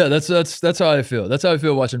 Yeah, that's how I feel. That's how I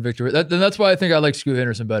feel watching Victor. And that's why I think I like Scoot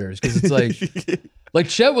Henderson better, because it's like, like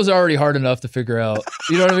Chet was already hard enough to figure out.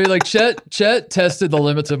 You know what I mean? Like Chet tested the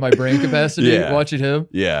limits of my brain capacity watching him.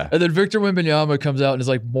 Yeah. And then Victor Wembanyama comes out and is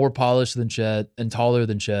like more polished than Chet and taller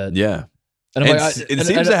than Chet. Yeah. And I'm like, it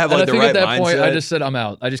seems to have like the right mindset. At that point, I just said I'm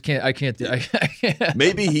out. I just can't. I can't. I can't.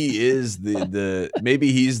 Maybe he is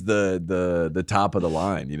maybe he's the top of the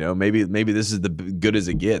line. You know, maybe this is the good as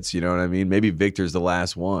it gets. You know what I mean? Maybe Victor's the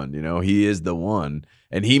last one. You know, he is the one,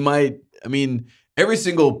 and he might. I mean, every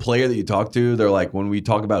single player that you talk to, they're like, when we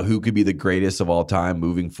talk about who could be the greatest of all time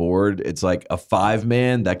moving forward, it's like a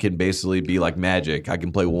 5-man that can basically be like Magic. I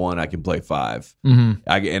can play 1, I can play 5. Mm-hmm.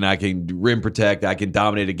 I can rim protect, I can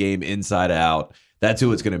dominate a game inside out. That's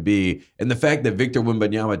who it's going to be. And the fact that Victor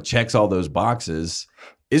Wembanyama checks all those boxes,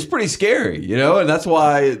 is pretty scary, you know, and that's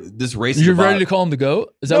why this race. You're ready to call him the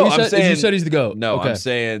GOAT? Is that what you said? You said he's the GOAT. No, okay. I'm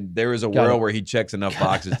saying there is a world where he checks enough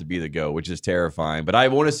boxes to be the GOAT, which is terrifying. But I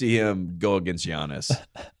want to see him go against Giannis.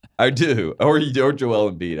 I do, or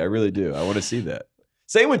Joel Embiid. I really do. I want to see that.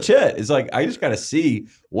 Same with Chet. It's like I just got to see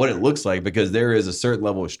what it looks like because there is a certain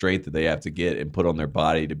level of strength that they have to get and put on their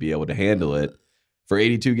body to be able to handle it for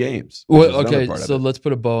 82 games. Well, okay, so let's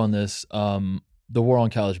put a bow on this. The war on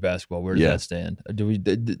college basketball, where does that stand?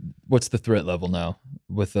 What's the threat level now?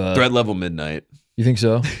 With threat level midnight. You think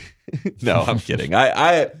so? No, I'm kidding.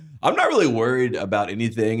 I'm not really worried about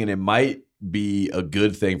anything, and it might be a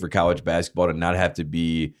good thing for college basketball to not have to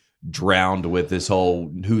be drowned with this whole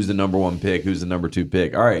who's the number 1 pick, who's the number 2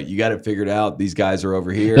 pick. All right, you got it figured out. These guys are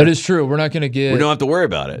over here. That is true. We're not going to get. We don't have to worry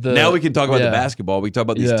about it. Now we can talk about the basketball. We can talk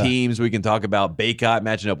about these teams. We can talk about Baycott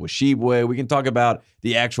matching up with Sheboygan. We can talk about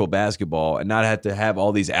the actual basketball and not have to have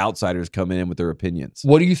all these outsiders come in with their opinions.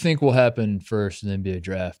 What do you think will happen first in the NBA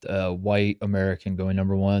draft? A white American going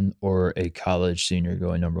number 1 or a college senior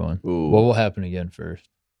going number 1? Ooh. What will happen again first?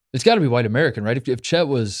 It's got to be white American, right? If Chet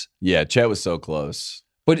was. Yeah, Chet was so close.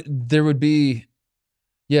 But there would be,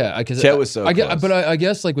 because Chet was so close. But I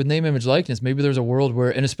guess like with name, image, likeness, maybe there's a world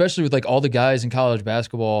where, and especially with like all the guys in college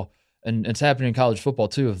basketball, and it's happening in college football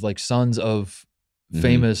too, of like sons of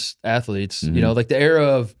famous athletes. You know, like the era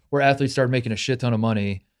of where athletes started making a shit ton of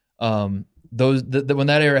money. When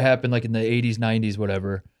that era happened, like in the 80s, 90s,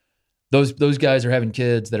 whatever. Those guys are having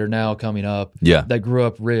kids that are now coming up. Yeah, that grew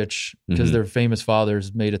up rich because their famous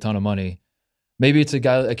fathers made a ton of money. Maybe it's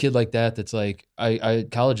a kid like that that's like,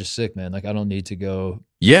 college is sick, man. Like, I don't need to go.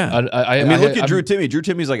 Yeah. I mean, look at Drew Timme. Drew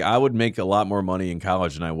Timme's like, I would make a lot more money in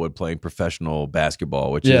college than I would playing professional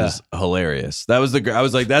basketball, which is hilarious. I was like,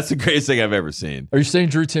 that's the greatest thing I've ever seen. Are you saying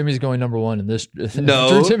Drew Timme's going number 1 in this?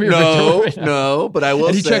 No, Drew Timme no, but I will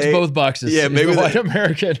and he say. checks both boxes. Yeah, maybe the white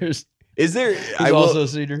American who's. Is there? Also a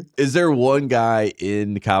senior. Is there one guy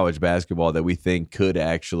in college basketball that we think could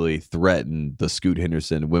actually threaten the Scoot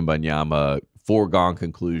Henderson, Wembanyama foregone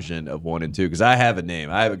conclusion of 1 and 2? Because I have a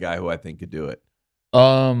name. I have a guy who I think could do it.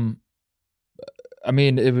 I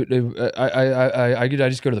mean, I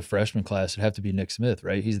just go to the freshman class. It'd have to be Nick Smith,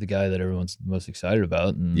 right? He's the guy that everyone's most excited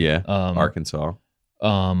about. And, Arkansas.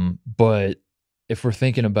 But if we're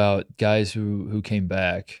thinking about guys who came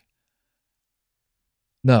back.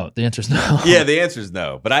 No, the answer is no. Yeah, the answer is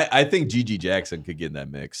no. But I think Gigi Jackson could get in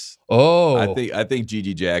that mix. Oh, I think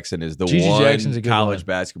Gigi Jackson is the Jackson's a good college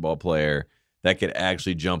basketball player that could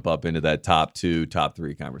actually jump up into that top 2, top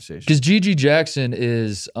 3 conversation. Because Gigi Jackson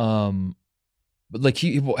is, like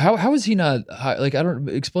how is he not high? Like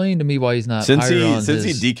explain to me why he's not since higher he on since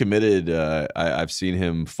his... he decommitted. I've seen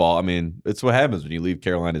him fall. I mean, it's what happens when you leave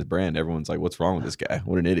Carolina's brand. Everyone's like, "What's wrong with this guy?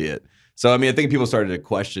 What an idiot!" So I mean, I think people started to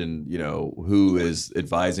question, who is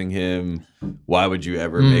advising him. Why would you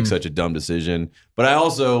ever make such a dumb decision? But I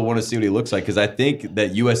also want to see what he looks like because I think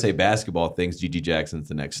that USA Basketball thinks Gigi Jackson's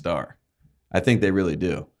the next star. I think they really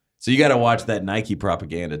do. So you got to watch that Nike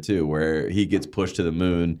propaganda too, where he gets pushed to the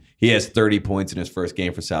moon. He has 30 points in his first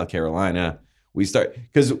game for South Carolina.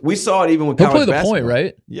 Because we saw it even with college basketball. He'll play the point,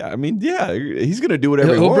 right? Yeah, I mean, he's going to do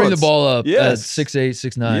whatever he wants. He'll bring the ball up at Yes. 6'8",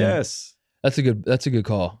 6'9". Yes, that's a good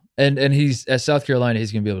call. And he's at South Carolina.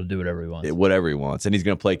 He's going to be able to do whatever he wants. Whatever he wants, and he's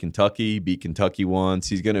going to play Kentucky, beat Kentucky once.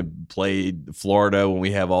 He's going to play Florida when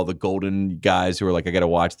we have all the golden guys who are like, I got to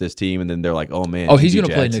watch this team, and then they're like, oh man, oh, he's going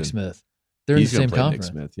to play Nick Smith. They're in the same conference.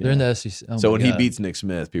 Nick Smith, yeah. They're in the SEC. Oh so when he beats Nick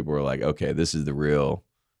Smith, people were like, okay, this is the real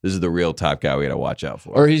top guy we got to watch out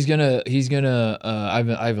for. Or he's gonna. I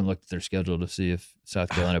haven't looked at their schedule to see if South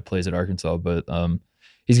Carolina plays at Arkansas, but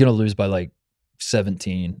he's gonna lose by like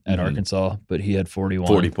 17 at Arkansas, but he had 41.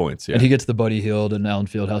 40 points, yeah. And he gets the Buddy Hield and Allen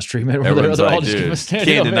Fieldhouse treatment. Where Everyone's they're like, all just dude, give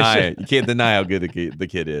a you can't deny it. You can't deny how good the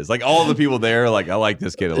kid is. Like all the people there, are like, I like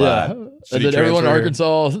this kid a lot. Yeah. And then everyone in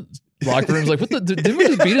Arkansas locker room's like, what the? Didn't we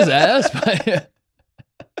just beat his ass?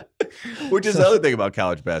 Which is the other thing about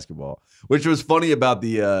college basketball, which was funny about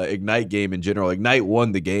the Ignite game in general. Ignite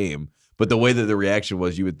won the game, but the way that the reaction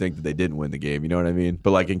was, you would think that they didn't win the game. You know what I mean? But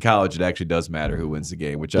like in college, it actually does matter who wins the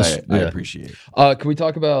game, which I appreciate. Can we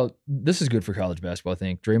talk about, this is good for college basketball, I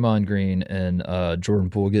think. Draymond Green and Jordan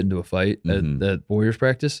Poole get into a fight at Warriors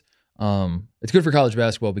practice. It's good for college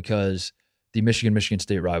basketball because the Michigan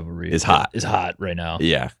State rivalry is hot right now.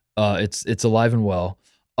 Yeah. It's alive and well.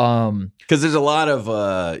 Because there's a lot of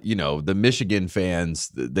the Michigan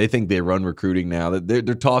fans, they think they run recruiting now. They're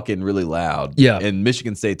talking really loud. Yeah. And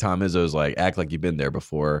Michigan State Tom Izzo's like, act like you've been there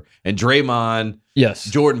before. And Draymond, yes,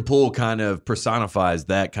 Jordan Poole kind of personifies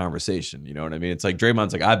that conversation. You know what I mean? It's like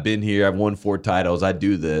Draymond's like, I've been here, I've won 4 titles, I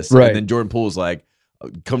do this. Right. And then Jordan Poole's like,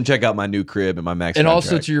 come check out my new crib and my max And contract.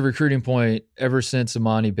 also to your recruiting point, ever since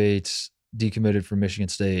Amani Bates decommitted from Michigan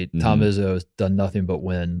State, Tom Izzo has done nothing but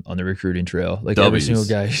win on the recruiting trail. Like W's. every single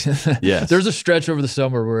guy. Yes. There's a stretch over the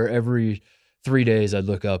summer where every 3 days I'd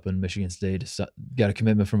look up and Michigan State got a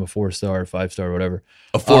commitment from a 4-star, 5-star, whatever.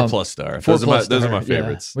 A 4+ star. Those are my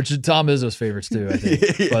favorites. Yeah. Which is Tom Izzo's favorites too, I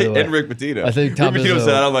think. By the way. And Rick Pitino. I think Tom Rick Pitino Izzo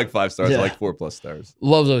said I don't like 5 stars. Yeah. I like 4+ stars.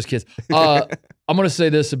 Loves those kids. I'm going to say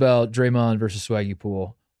this about Draymond versus Swaggy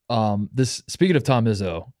Poole. Speaking of Tom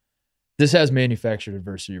Izzo, this has manufactured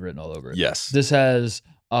adversity written all over it. Yes. This has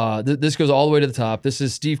this goes all the way to the top. This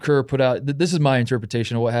is Steve Kerr put out. This is my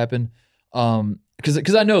interpretation of what happened.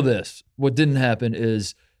 Because I know this. What didn't happen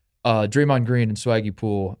is Draymond Green and Swaggy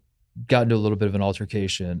Poole got into a little bit of an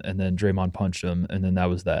altercation, and then Draymond punched him, and then that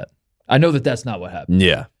was that. I know that that's not what happened.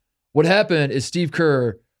 Yeah. What happened is Steve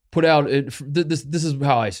Kerr put out this is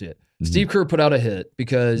how I see it. Steve Kerr put out a hit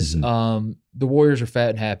because the Warriors are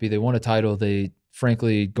fat and happy. They won a title. They,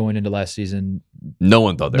 frankly, going into last season, no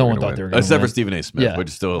one thought they were going to win. Except win. for Stephen A. Smith, which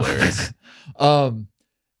is still hilarious.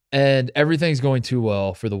 And everything's going too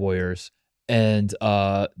well for the Warriors. And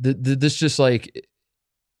this just like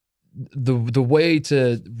the way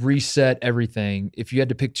to reset everything, if you had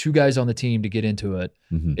to pick 2 guys on the team to get into it,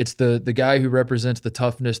 it's the guy who represents the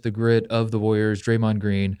toughness, the grit of the Warriors, Draymond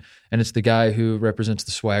Green, and it's the guy who represents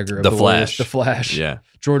the swagger of the Warriors, the Flash,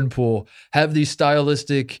 Jordan Poole. Have these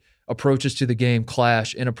stylistic approaches to the game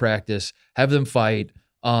clash in a practice, have them fight,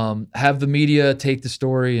 have the media take the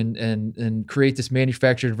story and create this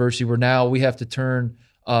manufactured adversity where now we have to turn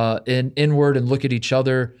inward and look at each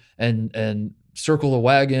other and circle the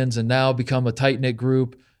wagons and now become a tight-knit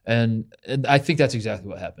group. And I think that's exactly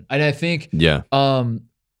what happened. And I think when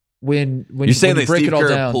you're saying that break Steve it all Kerr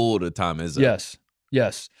down, pulled a Tom Izzo.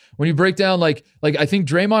 Yes. When you break down, like I think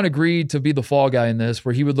Draymond agreed to be the fall guy in this,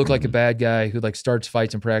 where he would look like a bad guy who like starts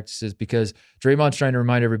fights and practices, because Draymond's trying to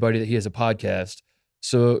remind everybody that he has a podcast.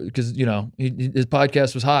 So, because his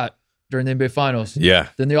podcast was hot during the NBA Finals. Yeah.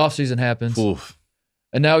 Then the offseason happens. Oof.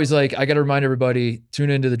 And now he's like, I got to remind everybody, tune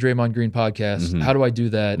into the Draymond Green podcast. How do I do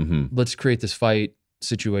that? Let's create this fight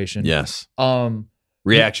situation. Yes.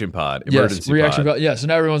 Reaction pod. Emergency pod. Yeah. So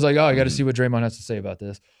now everyone's like, oh, I got to see what Draymond has to say about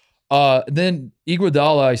this. Then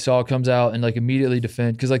Iguodala I saw comes out and like immediately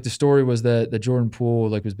defend, because like the story was that Jordan Poole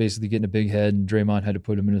like was basically getting a big head and Draymond had to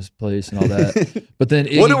put him in his place and all that. But then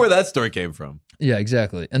wonder where that story came from. Yeah,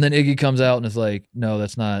 exactly. And then Iggy comes out and is like, no,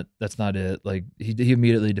 that's not it. Like he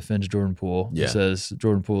immediately defends Jordan Poole. Yeah. He says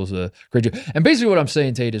Jordan Poole's a great dude. And basically what I'm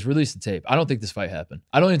saying, Tate, is release the tape. I don't think this fight happened.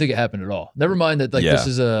 I don't even think it happened at all. Never mind that like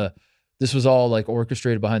this was all like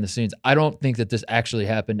orchestrated behind the scenes. I don't think that this actually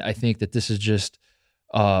happened. I think that this is just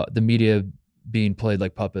the media being played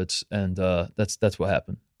like puppets, and that's what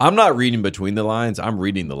happened. I'm not reading between the lines. I'm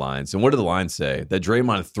reading the lines. And what do the lines say? That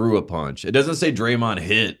Draymond threw a punch. It doesn't say Draymond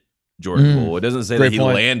hit Jordan Poole. It doesn't say that he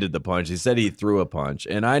landed the punch. He said he threw a punch.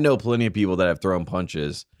 And I know plenty of people that have thrown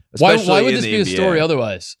punches. Why would this be a story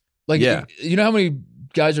otherwise? Like, you know how many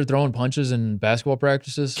guys are throwing punches in basketball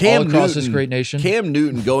practices all across this great nation? Cam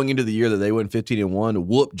Newton, going into the year that they went 15-1,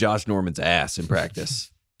 whooped Josh Norman's ass in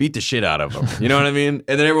practice. Beat the shit out of him. You know what I mean?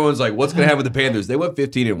 And then everyone's like, what's going to happen with the Panthers? They went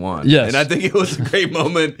 15-1. Yes. And I think it was a great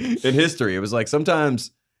moment in history. It was like, sometimes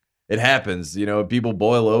it happens, people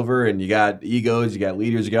boil over and you got egos, you got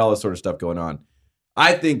leaders, you got all this sort of stuff going on.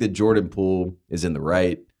 I think that Jordan Poole is in the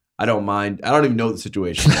right. I don't mind. I don't even know the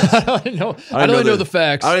situation. I don't know the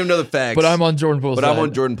facts. I don't even know the facts. But I'm on Jordan Poole's side. I'm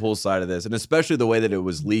on Jordan Poole's side of this. And especially the way that it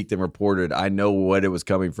was leaked and reported, I know what it was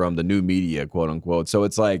coming from, the new media, quote unquote. So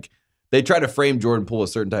it's like, they try to frame Jordan Poole a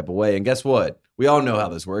certain type of way. And guess what? We all know how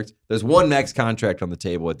this works. There's one max contract on the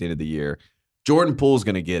table at the end of the year. Jordan Poole's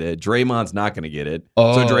going to get it. Draymond's not going to get it.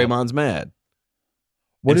 So Draymond's mad.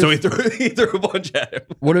 So he threw a bunch at him.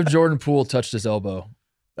 What if Jordan Poole touched his elbow?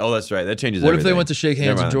 Oh, that's right. That changes everything. What everything. if they went to shake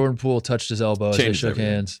hands and Jordan Poole touched his elbow as they shook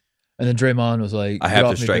hands? And then Draymond was like, I have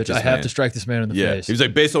to strike this man in the face. He was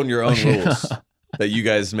like, based on your own rules that you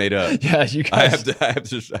guys made up. Yeah, you guys. I have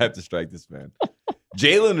to strike this man.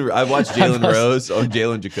 I watched Jalen Rose on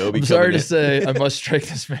Jalen Jacoby. I'm sorry to say, I must strike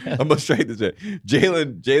this man. I must strike this man.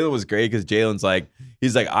 Jalen was great because Jalen's like,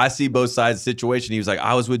 he's like, I see both sides of the situation. He was like,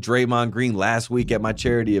 I was with Draymond Green last week at my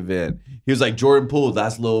charity event. He was like, Jordan Poole,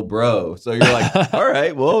 that's little bro. So you're like, all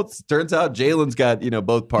right, well, it turns out Jalen's got,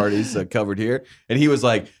 both parties covered here. And he was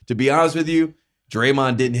like, to be honest with you,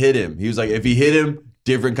 Draymond didn't hit him. He was like, if he hit him,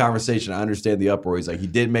 different conversation. I understand the uproar. He's like, he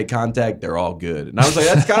didn't make contact. They're all good. And I was like,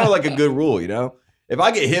 that's kind of like a good rule, If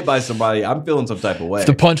I get hit by somebody, I'm feeling some type of way. If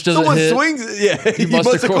the punch doesn't hit, swings, he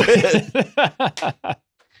must have quit.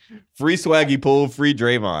 Free Swaggy Poole, free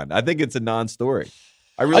Draymond. I think it's a non-story.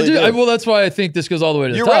 I really do. Well, that's why I think this goes all the way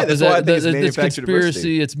to the You're top. right. That's why I think it's it's manufactured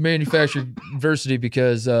conspiracy. It's manufactured diversity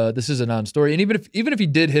because this is a non-story. And even if he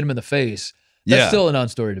did hit him in the face, that's still a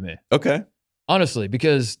non-story to me. Okay. Honestly,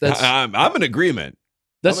 because that's I'm in agreement.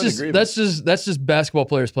 That's just basketball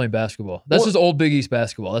players playing basketball. That's just old Big East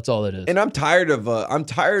basketball. That's all it is. And I'm tired of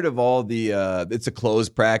all the it's a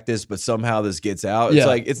closed practice, but somehow this gets out. It's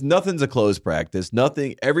like nothing's a closed practice.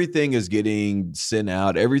 Everything is getting sent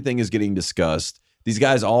out. Everything is getting discussed. These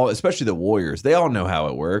guys all, especially the Warriors, they all know how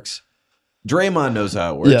it works. Draymond knows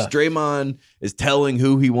how it works. Yeah. Draymond is telling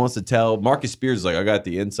who he wants to tell. Marcus Spears is like, I got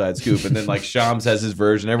the inside scoop. And then like Shams has his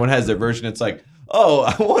version. Everyone has their version. It's like, oh,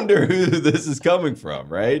 I wonder who this is coming from,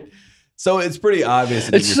 right? So it's pretty obvious.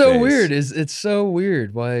 It's so weird. It's so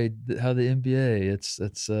weird how the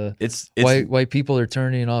NBA why people are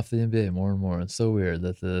turning off the NBA more and more. It's so weird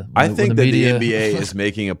that the NBA is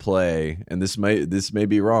making a play, and this may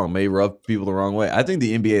be wrong, may rub people the wrong way. I think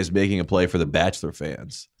the NBA is making a play for the Bachelor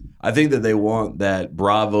fans. I think that they want that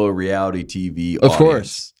Bravo reality TV audience. Of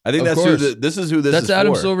course. I think this is who this is. That's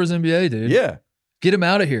Adam Silver's NBA, dude. Yeah. Get him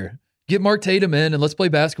out of here. Get Mark Tatum in and let's play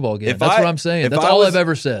basketball again. That's what I'm saying. That's all I've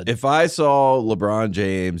ever said. If I saw LeBron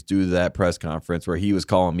James do that press conference where he was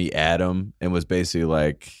calling me Adam and was basically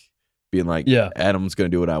like being like, Adam's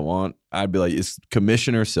going to do what I want, I'd be like, it's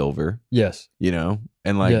Commissioner Silver. Yes.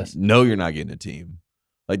 And like, no, you're not getting a team.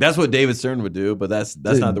 Like that's what David Stern would do, but that's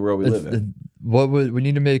not the world we live in. We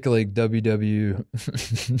need to make like WWDD.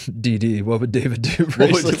 What would David do?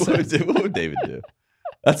 What would David do?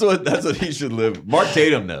 That's what he should live. Mark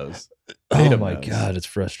Tatum knows. Oh my God, it's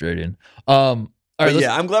frustrating. All right,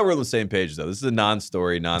 I'm glad we're on the same page though. This is a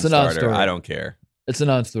non-story, non-starter. I don't care. It's a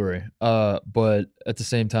non-story. But at the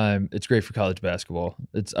same time, it's great for college basketball.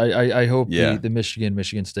 I hope the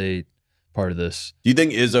Michigan State part of this. Do you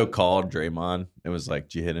think Izzo called Draymond and was like,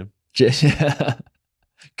 "Did you hit him?"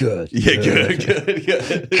 Good. Yeah, good.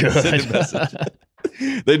 Send a message.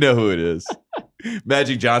 They know who it is.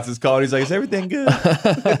 Magic Johnson's calling. He's like, "Is everything good?"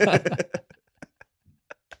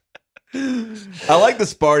 I like the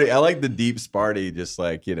Sparty. I like the deep Sparty. Just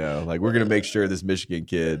like like we're gonna make sure this Michigan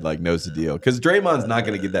kid like knows the deal because Draymond's not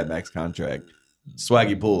gonna get that max contract.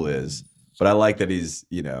 Swaggy Poole is, but I like that he's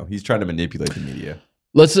he's trying to manipulate the media.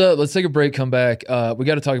 Let's take a break. Come back. We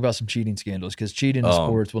got to talk about some cheating scandals because cheating in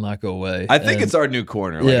sports will not go away. I think it's our new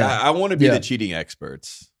corner. Like I want to be the cheating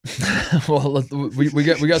experts. Well, we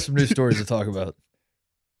got some new stories to talk about.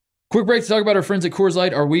 Quick break to talk about our friends at Coors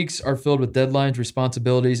Light. Our weeks are filled with deadlines,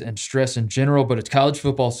 responsibilities, and stress in general, but it's college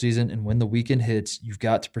football season, and when the weekend hits, you've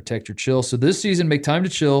got to protect your chill. So this season, make time to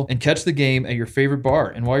chill and catch the game at your favorite bar.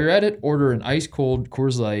 And while you're at it, order an ice-cold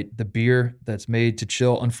Coors Light, the beer that's made to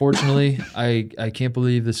chill. Unfortunately, I can't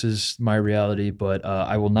believe this is my reality, but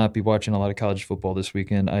I will not be watching a lot of college football this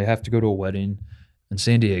weekend. I have to go to a wedding in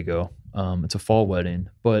San Diego. It's a fall wedding,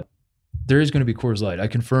 but there is going to be Coors Light. I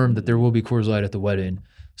confirmed that there will be Coors Light at the wedding.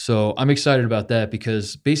 So I'm excited about that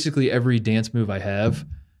because basically every dance move I have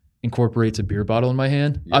incorporates a beer bottle in my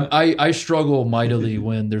hand. Yeah. I struggle mightily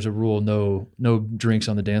when there's a rule no drinks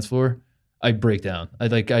on the dance floor. I break down.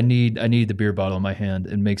 I need the beer bottle in my hand.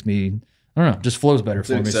 It makes me just flows better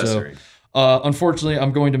for me. So unfortunately,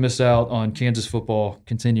 I'm going to miss out on Kansas football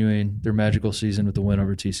continuing their magical season with the win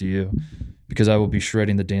over TCU because I will be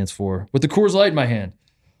shredding the dance floor with the Coors Light in my hand.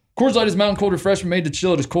 Coors Light is mountain cold refreshment made to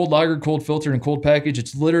chill. It is cold lager, cold filtered, and cold package.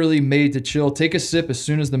 It's literally made to chill. Take a sip as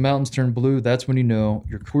soon as the mountains turn blue. That's when you know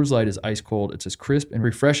your Coors Light is ice cold. It's as crisp and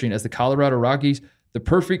refreshing as the Colorado Rockies. The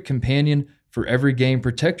perfect companion for every game.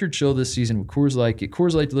 Protect your chill this season with Coors Light. Get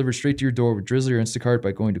Coors Light delivered straight to your door with Drizzly or Instacart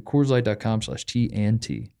by going to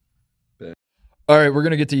CoorsLight.com/TNT. All right, we're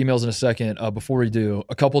going to get to emails in a second. Before we do,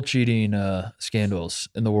 a couple cheating scandals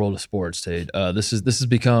in the world of sports, Tate. This has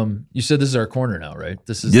become, you said this is our corner now, right?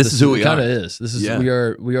 This is who we are. It kind of is. This is we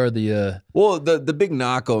are the well, the big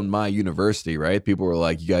knock on my university, right? People were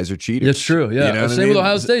like, you guys are cheaters. It's true, yeah. Same with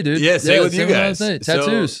Ohio State, dude. Yeah, same with you guys.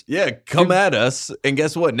 Tattoos. So, come at us. And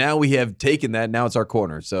guess what? Now we have taken that. Now it's our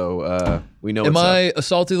corner. So we know. Am I a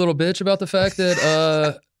salty little bitch about the fact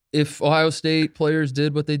that if Ohio State players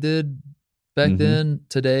did what they did back then,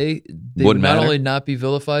 today, they would not only not be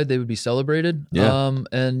vilified, they would be celebrated. Yeah.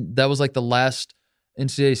 And that was like the last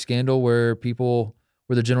NCAA scandal where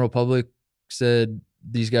the general public said,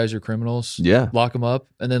 these guys are criminals. Yeah. Lock them up.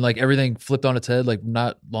 And then like everything flipped on its head, like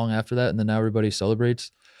not long after that. And then now everybody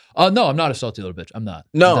celebrates. No, I'm not a salty little bitch. I'm not.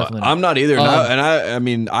 No, I'm not either. I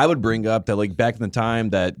mean, I would bring up that like back in the time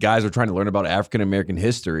that guys were trying to learn about African American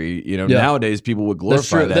history. Nowadays people would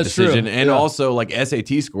glorify that decision, and also like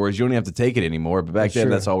SAT scores. You don't have to take it anymore. But back then,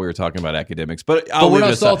 that's all we were talking about academics. But I'll leave it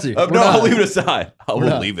aside. Salty. I'll leave it aside. I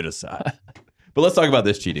will leave it aside. But let's talk about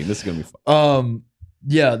this cheating. This is gonna be fun.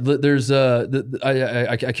 Yeah, there's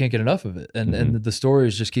I can't get enough of it, and the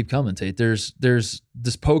stories just keep coming. Tate, there's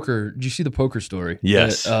this poker. Did you see the poker story?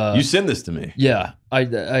 Yes, you sent this to me. Yeah,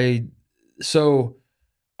 I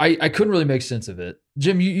couldn't really make sense of it.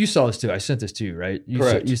 Jim, you saw this too. I sent this to you, right?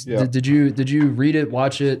 Correct. Did you read it,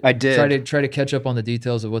 watch it? I did. Try to catch up on the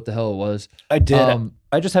details of what the hell it was. I did.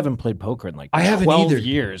 I just haven't played poker in like I haven't 12 either.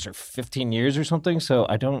 years or 15 years or something, so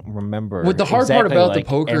I don't remember. What the hard part about like the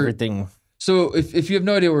poker, everything. So if you have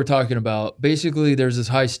no idea what we're talking about, basically there's this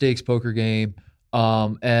high stakes poker game,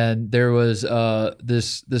 and there was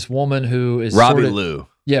this woman who is Robbie Lou.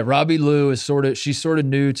 Yeah, Robbie Lou is she's sort of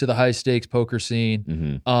new to the high stakes poker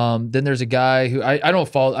scene. Then there's a guy who I don't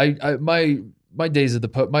follow. My days of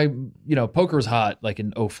poker was hot like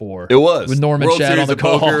in 2004. It was with Norman World Shad Series on the of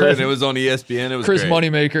call, poker, and it was on ESPN. It was Chris great.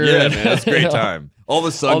 Moneymaker. Yeah, man, that's a great time. All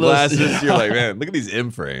the sunglasses. yeah. You're like, man, look at these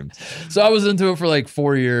M frames. So I was into it for like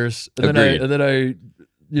 4 years, and then I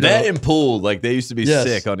that and Pool, like they used to be Yes.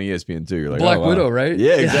 sick on ESPN too. You're like Black oh, wow. Widow, right?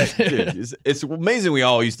 Yeah, exactly. Dude, it's amazing we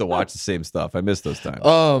all used to watch the same stuff. I miss those times.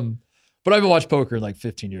 But I haven't watched poker in like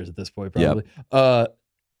 15 years at this point, probably. Yep.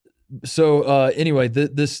 Anyway,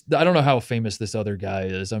 this I don't know how famous this other guy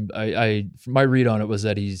is. My read on it was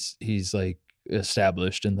that he's like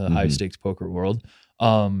established in the high stakes poker world.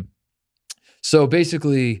 So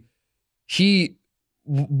basically,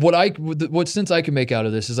 what sense I can make out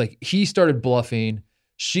of this is like he started bluffing.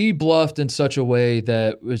 She bluffed in such a way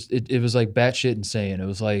that it was like batshit insane. It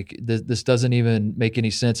was like this doesn't even make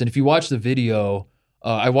any sense. And if you watch the video,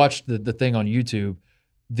 I watched the thing on YouTube.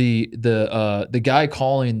 The guy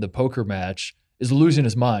calling the poker match is losing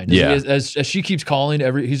his mind. As she keeps calling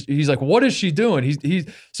he's like, what is she doing?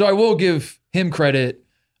 So I will give him credit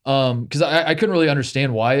because I couldn't really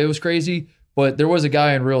understand why it was crazy, but there was a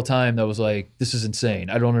guy in real time that was like, this is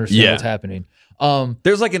insane. I don't understand what's happening.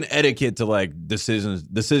 There's like an etiquette to like decisions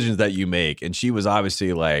that you make, and she was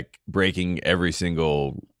obviously like breaking every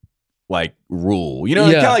single like rule. You know,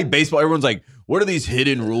 kind of like baseball. Everyone's like, what are these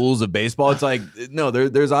hidden rules of baseball? It's like, no,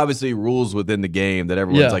 there's obviously rules within the game that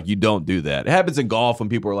everyone's like, you don't do that. It happens in golf when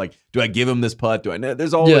people are like, do I give him this putt?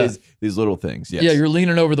 There's always these little things. Yes. Yeah, you're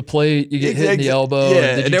leaning over the plate, you get hit in the elbow.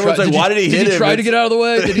 Yeah, and everyone's like, why did he hit him? Did he try to get out of the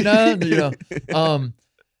way? Did he not?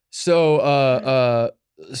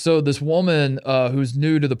 So this woman who's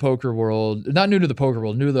new to the poker world, not new to the poker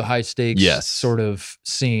world, new to the high stakes sort of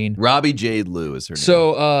scene. Robbie Jade Lou is her name.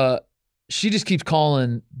 So she just keeps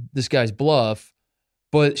calling this guy's bluff,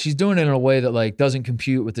 but she's doing it in a way that like doesn't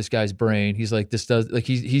compute with this guy's brain. He's like, this does like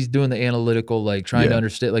he's doing the analytical, like trying to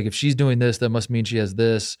understand. Like if she's doing this, that must mean she has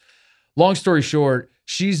this. Long story short,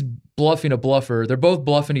 she's bluffing a bluffer. They're both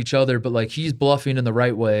bluffing each other, but like he's bluffing in the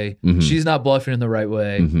right way. She's not bluffing in the right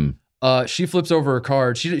way. She flips over her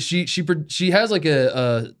card. She has like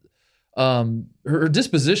her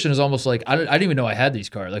disposition is almost like I didn't even know I had these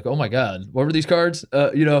cards. Like, oh my god, what were these cards?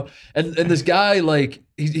 And this guy like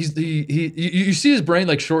you see his brain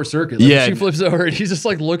like short circuit. Like, she flips over and he's just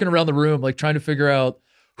like looking around the room like trying to figure out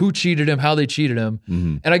who cheated him, how they cheated him.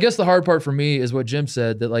 And I guess the hard part for me is what Jim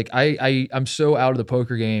said, that like I'm so out of the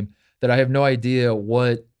poker game that I have no idea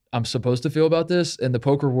what I'm supposed to feel about this, and the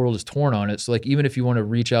poker world is torn on it. So like even if you want to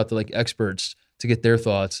reach out to like experts to get their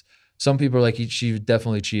thoughts, some people are like she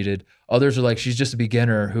definitely cheated. Others are like she's just a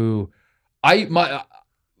beginner who what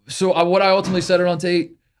I ultimately said it on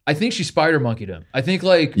Tate, I think she spider monkeyed him. I think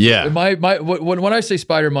like when I say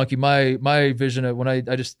spider monkey, my vision of when I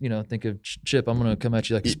just think of Chip, I'm gonna come at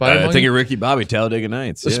you like a spider monkey. I think of Ricky Bobby, Talladega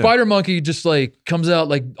Nights. The spider monkey just like comes out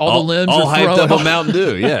like all the limbs all are hyped thrown up on Mountain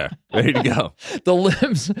Dew. Yeah, ready to go. The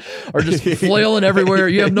limbs are just flailing everywhere.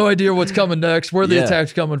 You have no idea what's coming next, where the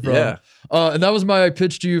attack's coming from. Yeah. And that was my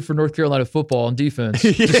pitch to you for North Carolina football on defense.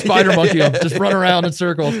 Just spider monkey them, just run around in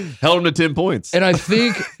circles. Held him to 10 points. And I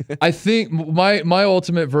think my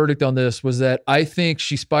ultimate verdict on this was that I think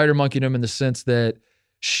she spider monkeyed him in the sense that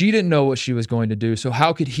she didn't know what she was going to do. So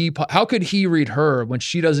how could he read her when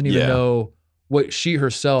she doesn't even know what she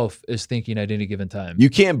herself is thinking at any given time? You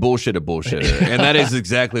can't bullshit a bullshitter. And that is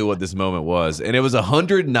exactly what this moment was. And it was a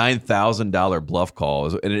 $109,000 bluff call.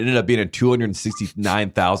 And it ended up being a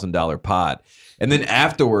 $269,000 pot. And then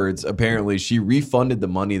afterwards, apparently, she refunded the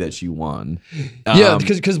money that she won.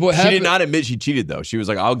 Because what happened... She did not admit she cheated, though. She was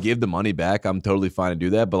like, I'll give the money back. I'm totally fine to do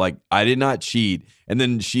that. But, like, I did not cheat. And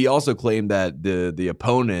then she also claimed that the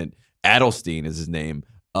opponent, Adelstein is his name,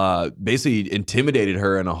 basically intimidated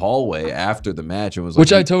her in a hallway after the match and was like,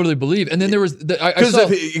 which I totally believe. And then there was because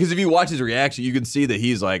if you watch his reaction, you can see that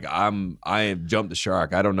he's like, I jumped the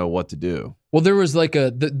shark. I don't know what to do. Well, there was like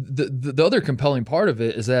the other compelling part of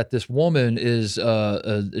it is that this woman is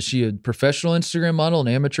she a professional Instagram model, an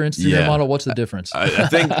amateur Instagram model? What's the difference? I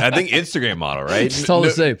think Instagram model, right? It's all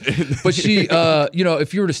the same. But she,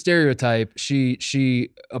 if you were to stereotype, she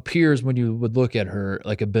appears when you would look at her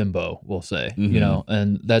like a bimbo, we'll say,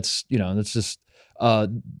 and that's just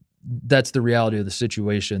that's the reality of the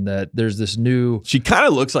situation. That there's this new. She kind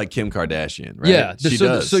of looks like Kim Kardashian, right? Yeah. She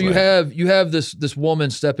does. So you have this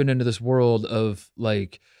woman stepping into this world of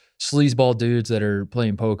like sleazeball dudes that are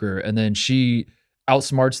playing poker, and then she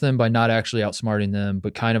outsmarts them by not actually outsmarting them,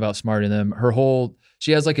 but kind of outsmarting them.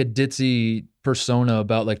 She has like a ditzy persona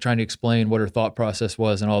about like trying to explain what her thought process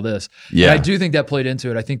was and all this. Yeah. And I do think that played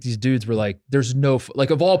into it. I think these dudes were like, there's no,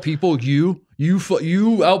 like of all people, you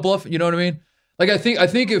outbluff, you know what I mean? Like I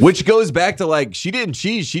think if, which goes back to like she didn't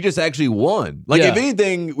cheat, she just actually won. Like if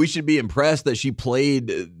anything, we should be impressed that she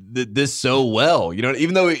played this so well. You know,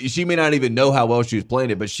 even though she may not even know how well she was playing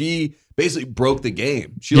it, but she basically broke the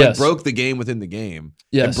game. She like broke the game within the game.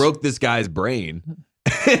 And broke this guy's brain.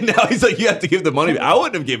 And now he's like, you have to give the money back. I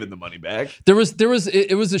wouldn't have given the money back. It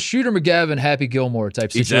was a Shooter McGavin, Happy Gilmore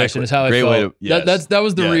type situation. Exactly. Is how I felt. That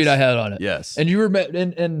was the read I had on it. Yes. And you were mad,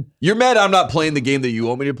 and you're mad I'm not playing the game that you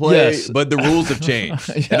want me to play, but the rules have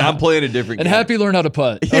changed. And I'm playing a different game. And Happy learned how to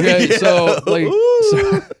putt. Okay. So like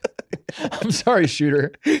I'm sorry,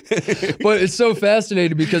 Shooter. But it's so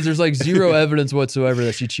fascinating because there's like zero evidence whatsoever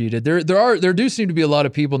that she cheated. There do seem to be a lot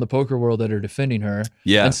of people in the poker world that are defending her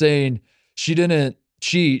and saying she didn't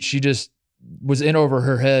cheat, she just was in over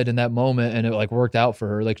her head in that moment, and it like worked out for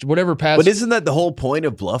her. Like whatever past. But isn't that the whole point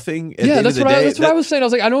of bluffing? That's what I was saying. I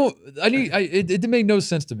was like, it didn't make no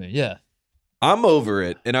sense to me. Yeah, I'm over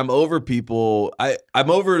it, and I'm over people. I'm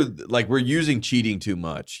over like we're using cheating too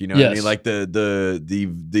much. You know what I mean? Like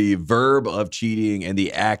the verb of cheating and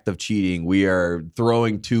the act of cheating, we are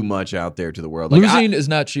throwing too much out there to the world. Like, losing is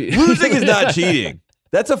not cheating. Losing is not cheating.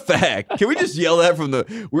 That's a fact. Can we just yell that from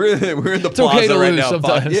the? We're in the plaza right now.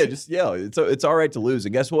 Sometimes. Yeah, just yell. It's all right to lose.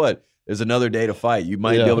 And guess what? There's another day to fight. You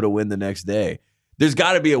might be able to win the next day. There's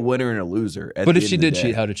got to be a winner and a loser. But if she did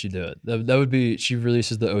cheat, how did she do it? That would be she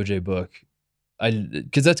releases the OJ book.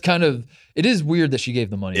 Because that's kind of, it is weird that she gave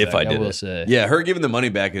the money back, I will say. Yeah, her giving the money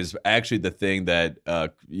back is actually the thing that,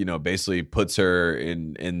 basically puts her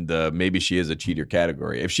in the maybe she is a cheater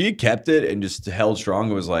category. If she had kept it and just held strong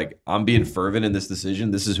and was like, I'm being fervent in this decision,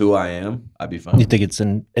 this is who I am, I'd be fine. You think it's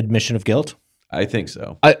an admission of guilt? I think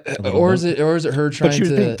so. Or is it her trying to? But she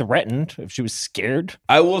was being threatened. If she was scared,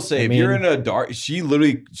 I will say, if you're in a dark, she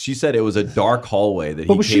said it was a dark hallway that.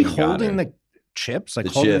 But was she holding the chips? Like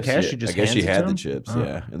holding the cash? She just I guess she had the chips,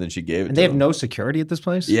 and then she gave it. And they have no security at this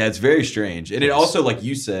place. Yeah, it's very strange. And it also, like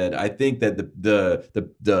you said, I think that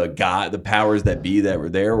the powers that be that were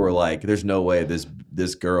there were like, there's no way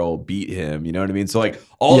this girl beat him. You know what I mean? So like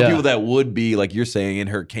all the people that would be like you're saying in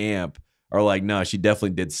her camp are like, no, she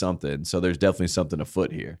definitely did something. So there's definitely something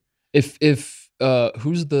afoot here. If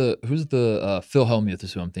who's the Phil Hellmuth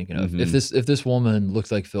is who I'm thinking of. Mm-hmm. If this woman looks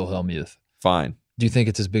like Phil Hellmuth, fine. Do you think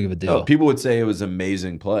it's as big of a deal? Oh, people would say it was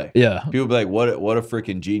amazing play. Yeah. People would be like, what a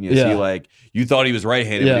freaking genius. Yeah. You thought he was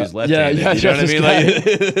right-handed, but he was left-handed. Yeah, you know what I mean?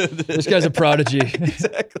 Like, this guy's a prodigy.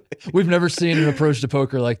 Exactly. We've never seen an approach to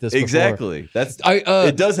poker like this before. Exactly.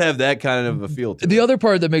 It does have that kind of a feel to it. The other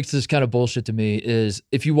part that makes this kind of bullshit to me is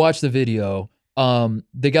if you watch the video,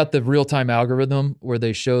 they got the real-time algorithm where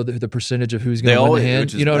they show the percentage of who's going to win the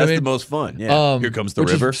hand. You know what I mean? That's the most fun. Yeah. Here comes the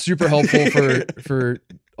river. Is super helpful for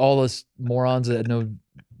all us morons that know.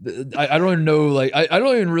 I don't even know, like, I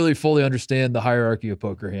don't even really fully understand the hierarchy of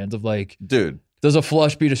poker hands of like, dude, does a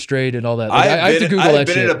flush beat a straight and all that? Like, I have to Google that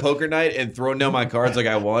shit. I've been at a poker night and thrown down my cards like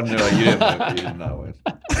I won, and they're like, you did not win.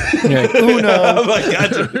 You're like, Uno. I'm like,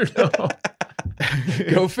 gotcha.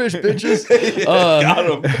 Go fish, bitches.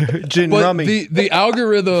 Got him. Gin rummy. The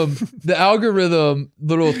algorithm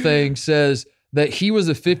little thing says that he was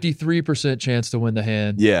a 53% chance to win the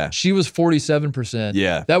hand. Yeah. She was 47%.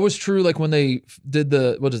 Yeah. That was true like when they did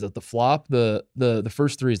the flop? The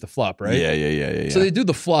first three is the flop, right? Yeah. So they do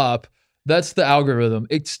the flop. That's the algorithm.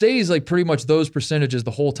 It stays like pretty much those percentages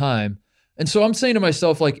the whole time. And so I'm saying to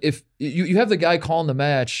myself, like, if you have the guy calling the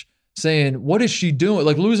match saying, what is she doing?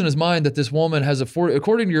 Like losing his mind that this woman has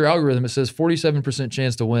according to your algorithm, it says 47%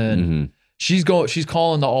 chance to win. Mm-hmm. She's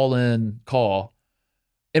calling the all-in call.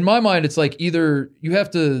 In my mind, it's like either you have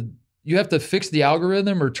to fix the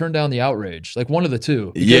algorithm or turn down the outrage, like one of the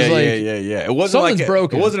two. Because yeah. It wasn't something's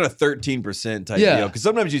broken. It wasn't a 13% type deal. Because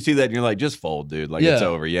sometimes you see that and you're like, just fold, dude. Like it's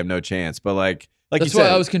over. You have no chance. But like that's you said,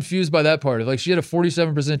 why I was confused by that part of like she had a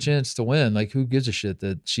 47% chance to win. Like who gives a shit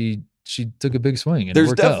that she she took a big swing. And there's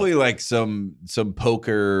it worked definitely out. like some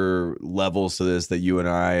poker levels to this that you and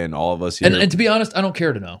I and all of us here. And to be honest, I don't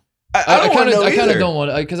care to know. I kind of don't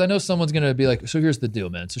want to, because I know someone's gonna be like, so here's the deal,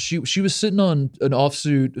 man. So she was sitting on an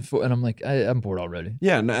offsuit, and I'm like, I'm bored already.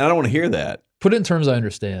 Yeah, and I don't want to hear that. Put it in terms I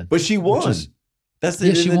understand. But she won. That's the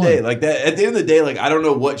end of the day. Like that. At the end of the day, like I don't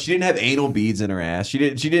know what she didn't have anal beads in her ass. She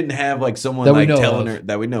didn't have like someone that like telling her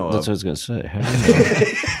that we know of. That's what I was gonna say. How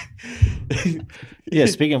do you know? Yeah.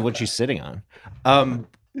 Speaking of what she's sitting on,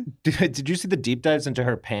 did you see the deep dives into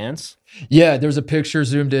her pants? Yeah, there's a picture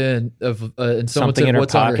zoomed in of and someone Something said in her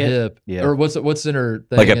what's on her pocket? hip, Yeah. or what's in her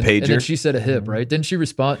thing. Like a and then pager? she said a hip, right? Didn't she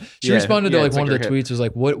respond? She Yeah, responded to yeah, like it's one like of the her hip. tweets was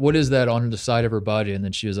like, what is that on the side of her body? And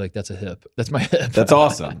then she was like, that's a hip. That's my hip. That's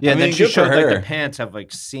awesome. Yeah, I and mean, then she good for showed like her. the pants have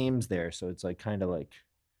like seams there, so it's like kind of like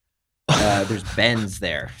there's bends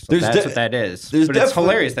there. So There's that's de- what that is. there's But it's definitely-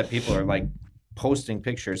 hilarious that people are like posting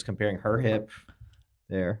pictures comparing her hip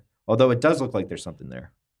there. Although it does look like there's something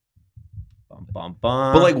there. Bum, bum,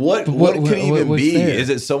 bum. But like, what could it even what's be? there? Is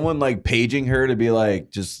it someone like paging her to be like,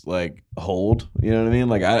 just like hold? You know what I mean?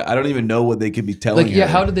 Like, I don't even know what they could be telling Like, her. yeah,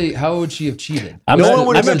 how would she have cheated? No one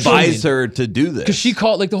would have I'm advised assuming. her to do this Because she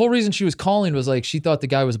called, like, the whole reason she was calling was like she thought the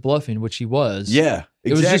guy was bluffing, which he was. Yeah,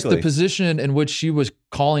 exactly. It was just the position in which she was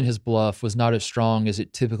calling his bluff was not as strong as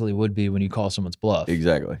it typically would be when you call someone's bluff.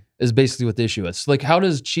 Exactly. Is basically what the issue is. Like,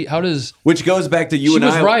 Which goes back to you she and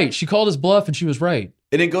was I. right. She called his bluff and she was right.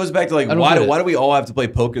 And it goes back to like, I don't why get it. do we all have to play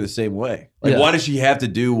poker the same way? Like, Yeah. why does she have to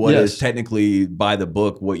do what is Yes. technically by the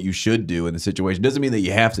book what you should do in the situation? Doesn't mean that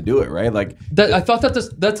you have to do it, right? Like, I thought that's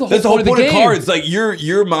the whole that's the whole point point of of the game. cards. Like,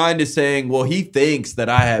 your mind is saying, well, he thinks that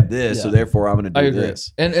I have this, so Yeah. therefore I'm going to I do agree.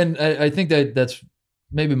 this. And I think that's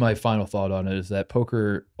maybe my final thought on it is that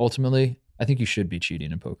poker, ultimately, I think you should be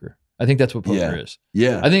cheating in poker. I think that's what poker Yeah. is.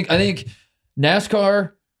 Yeah. I think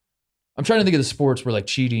NASCAR, I'm trying to think of the sports where like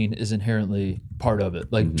cheating is inherently part of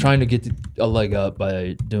it. Like Mhm. trying to get a leg up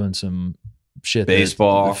by doing some shit.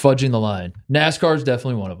 Baseball. Fudging the line. NASCAR is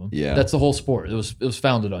definitely one of them. Yeah. That's the whole sport. It was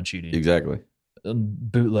founded on cheating. Exactly. And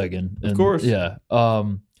bootlegging. Of and- course. Yeah. My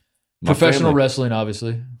Professional family. wrestling,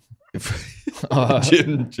 obviously.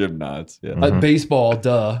 Jim nods. Yeah. Baseball,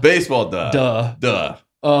 duh. Baseball, duh. Duh.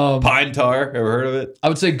 Duh. Pine tar. Ever heard of it? I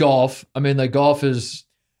would say golf. I mean, like golf is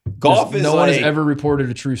Golf is no one has like- ever reported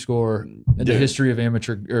a true score in the Dude. history of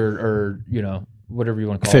amateur or you know whatever you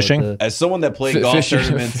want to call Fishing? it. As someone that played F- golf fishing.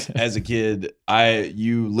 tournaments as a kid,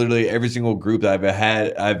 you literally every single group that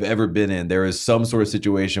I've ever been in, there is some sort of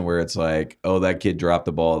situation where it's like, oh, that kid dropped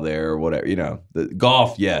the ball there or whatever. You know, the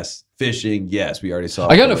golf, yes. Fishing, yes. We already saw.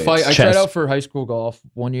 I got in a the fight. I weights. tried Chess. out for high school golf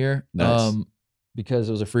one year, Nice. because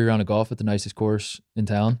it was a free round of golf at the nicest course in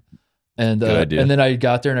town. And Good idea. and then I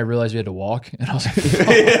got there and I realized we had to walk, and I was like,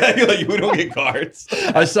 Yeah, you're like, we don't get cards.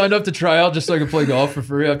 I signed up to try out just so I could play golf for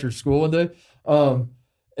free after school one day.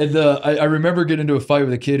 I remember getting into a fight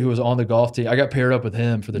with a kid who was on the golf team. I got paired up with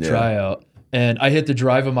him for the Yeah. tryout, and I hit the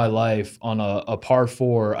drive of my life on a par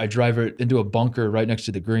 4. I drive it into a bunker right next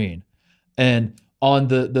to the green, and on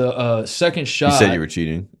the second You shot, said you were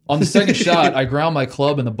cheating. on the second shot, I ground my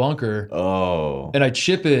club in the bunker. Oh. And I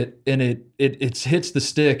chip it, and it hits the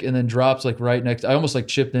stick, and then drops like right next. I almost like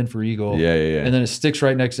chipped in for eagle. Yeah. And then it sticks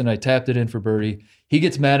right next, and I tapped it in for birdie. He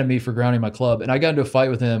gets mad at me for grounding my club, and I got into a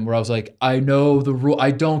fight with him where I was like, I know the rule.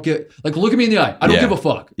 I don't get like look at me in the eye. I don't Yeah. give a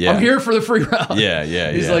fuck. Yeah. I'm here for the free round.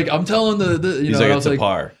 Yeah. He's like, I'm telling the He's know. like, and I it's was a like,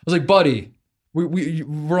 par. I was like, buddy,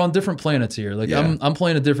 we're on different planets here. Like Yeah. I'm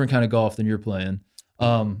playing a different kind of golf than you're playing.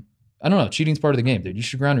 I don't know. Cheating's part of the game, dude. You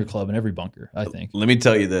should ground your club in every bunker, I think. Let me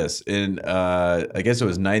tell you this. In I guess it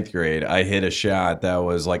was 9th grade, I hit a shot that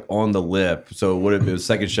was like on the lip. So it would have been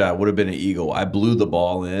second shot, would have been an eagle. I blew the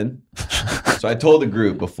ball in. So I told the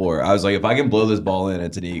group before, I was like, if I can blow this ball in,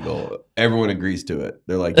 it's an eagle. Everyone agrees to it.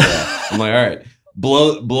 They're like, yeah. I'm like, all right,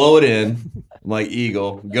 blow it in. I'm like,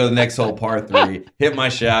 eagle. Go to the next hole, par 3. Hit my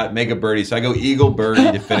shot, make a birdie. So I go eagle birdie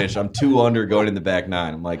to finish. I'm 2 under going in the back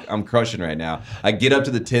 9. I'm like, I'm crushing right now. I get up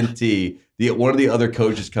to the 10th tee. One of the other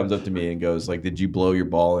coaches comes up to me and goes like, did you blow your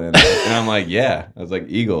ball in? And I'm like, yeah. I was like,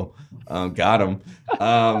 eagle. Got him.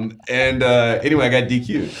 Anyway, I got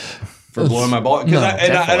DQ'd for blowing my ball. No,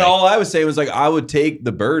 And all I was saying was like, I would take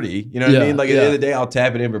the birdie. You know what I Yeah, mean? Like at the yeah. end of the day, I'll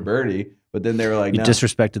tap it in for birdie. But then they were like, You no.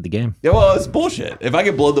 disrespected the game. Yeah, well, it's bullshit. If I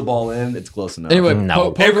can blow the ball in, it's close enough. Anyway,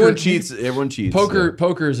 No. poker, everyone cheats. Everyone cheats.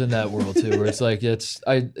 Poker's in that world too, where it's like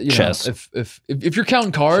Chess. If you're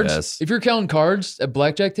counting cards, Chess. if you're counting cards at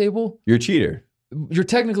blackjack table, You're a cheater, you're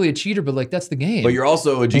technically a cheater, but like that's the game. but you're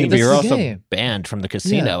also a But genius. That's you're the also game. banned from the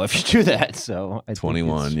casino if you do that. So I think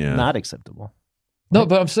 21, it's yeah. not acceptable. no,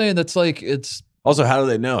 but I'm saying that's like it's Also, how do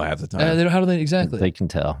they know half the time? how do they exactly? They can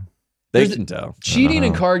tell. They can tell. Cheating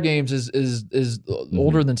in card games is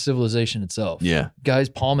older than civilization itself. Yeah. Guys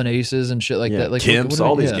palming aces and shit like that. Like Kimps,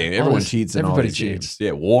 all these games. Everyone cheats in all everybody these cheats. games.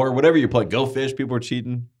 Yeah, War, whatever you play. Go Fish, people are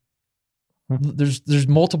cheating. There's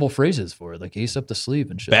multiple phrases for it, like ace up the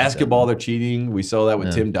sleeve and shit. Basketball, like they're cheating. We saw that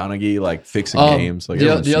with Tim Donaghy, like fixing that. games. Like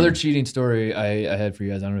the other cheating story I had for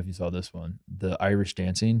you guys, I don't know if you saw this one, the Irish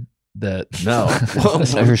dancing. No.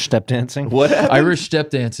 Irish step dancing. What happened? Irish step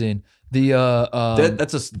dancing. The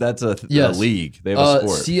that's a league. They have a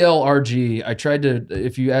sport. CLRG. I tried to.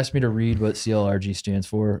 If you asked me to read what CLRG stands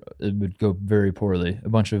for, it would go very poorly. A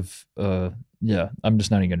bunch of I'm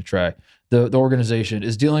just not even going to try. The organization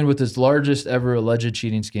is dealing with its largest ever alleged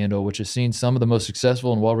cheating scandal, which has seen some of the most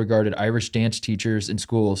successful and well-regarded Irish dance teachers in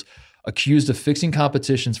schools accused of fixing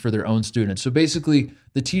competitions for their own students. So basically,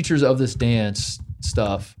 the teachers of this dance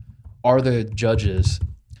stuff are the judges,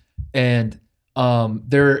 and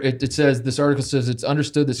it says, this article says it's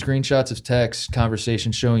understood that screenshots of text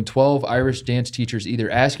conversations showing 12 Irish dance teachers either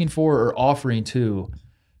asking for or offering to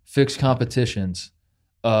fix competitions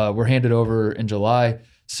were handed over in July.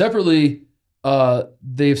 Separately,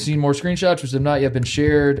 they've seen more screenshots which have not yet been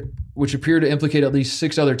shared, which appear to implicate at least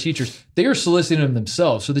 6 other teachers. They are soliciting them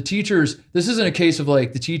themselves. So the teachers, this isn't a case of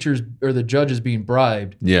like the teachers or the judges being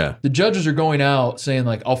bribed. Yeah. The judges are going out saying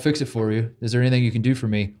like, I'll fix it for you. Is there anything you can do for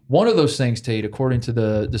me? One of those things, Tate, according to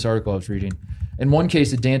this article I was reading, in one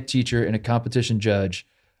case, a dance teacher and a competition judge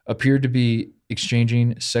appeared to be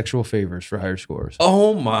exchanging sexual favors for higher scores.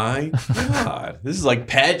 Oh my God. This is like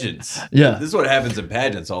pageants. Yeah. This is what happens in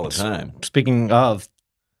pageants all the time. Speaking of,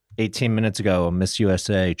 18 minutes ago, a Miss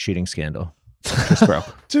USA cheating scandal just broke.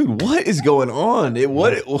 Dude, what is going on?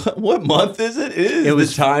 What month is it? It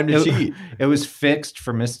was the time to cheat. It was fixed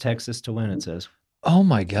for Miss Texas to win, it says. Oh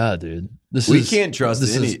my God, dude. We can't trust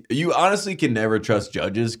any. You honestly can never trust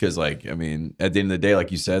judges because, like, I mean, at the end of the day,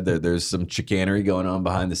 like you said, there's some chicanery going on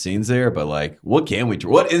behind the scenes there. But like, what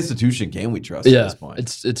institution can we trust at this point?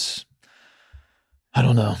 It's. I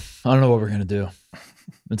don't know. I don't know what we're gonna do.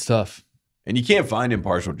 It's tough. And you can't find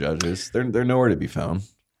impartial judges. They're nowhere to be found.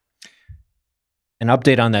 An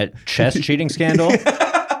update on that chess cheating scandal.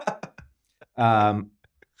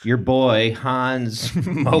 Your boy Hans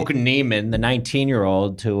Moken Niemann, the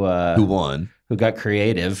 19-year-old who won, who got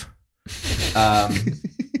creative,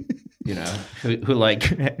 who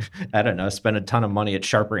like I don't know, spent a ton of money at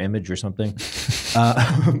Sharper Image or something.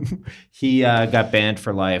 He got banned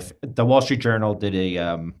for life. The Wall Street Journal did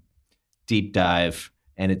a deep dive,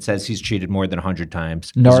 and it says he's cheated more than 100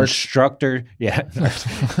 times. His instructor,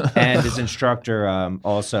 and his instructor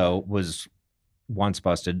also was once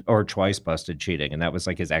busted or twice busted cheating, and that was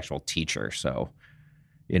like his actual teacher. So,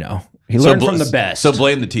 he learned from the best. So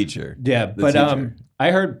blame the teacher. Yeah, but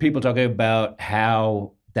I heard people talking about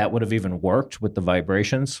how that would have even worked with the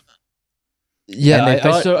vibrations. Yeah,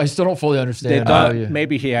 I still don't fully understand. They thought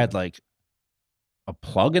maybe he had like a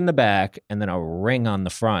plug in the back and then a ring on the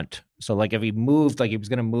front. So like if he moved, like he was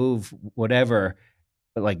going to move whatever,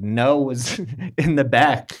 but like no was in the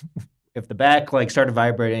back. If the back like started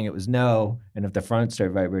vibrating, it was no, and if the front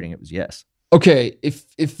started vibrating, it was yes. Okay,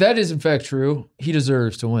 if that is in fact true, he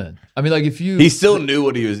deserves to win. I mean, like he still knew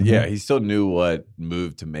what he was. Yeah, he still knew what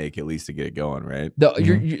move to make at least to get it going, right?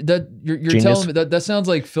 You're telling me that sounds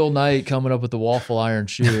like Phil Knight coming up with the waffle iron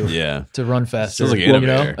shoe. Yeah, to run faster. Sounds like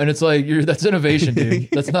innovator. And it's like that's innovation, dude.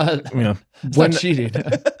 That's not. It's not cheating.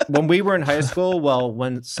 When we were in high school,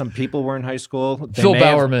 when some people were in high school, Phil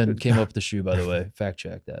Bowerman came up with the shoe. By the way, fact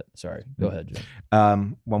check that. Sorry, go ahead,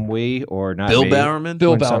 Jim. When we or not Bill me, Bowerman,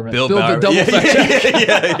 Bill Bowerman, Bill Bowerman. Yeah.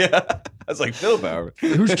 I was like, Bill Bowerman.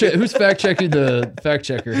 Who's fact checking the fact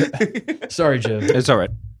checker? Sorry, Jim. It's all right.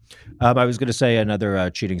 I was going to say another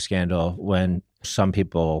cheating scandal when some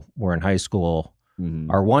people were in high school.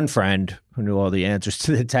 Our one friend who knew all the answers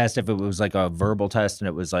to the test, if it was like a verbal test and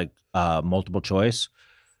it was like multiple choice,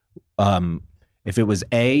 if it was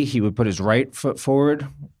A, he would put his right foot forward,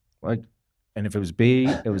 and if it was B,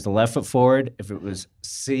 it was the left foot forward. If it was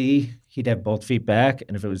C, he'd have both feet back,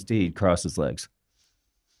 and if it was D, he'd cross his legs.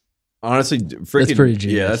 Honestly, that's pretty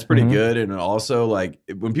genius. Yeah, that's pretty good. And also, like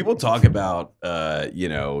when people talk about,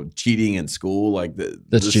 cheating in school, like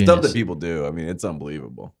the stuff that people do, I mean, it's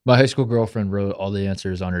unbelievable. My high school girlfriend wrote all the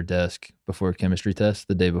answers on her desk before a chemistry test,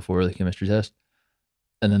 the day before the chemistry test,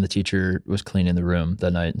 and then the teacher was cleaning the room that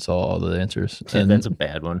night and saw all the answers. And that's a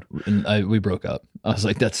bad one. And we broke up. I was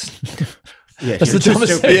like, that's Yeah, That's the you're too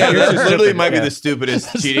dumbest stupid. thing. Yeah, You're that too literally stupid. might be Yeah. the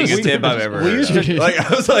stupidest cheating tip I've ever we heard. used to- Like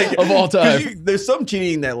I was like, Of all 'cause time. there's some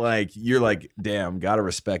cheating that like you're like, damn, gotta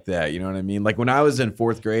respect that. You know what I mean? Like when I was in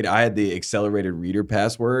 4th grade, I had the accelerated reader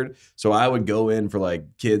password, so I would go in for like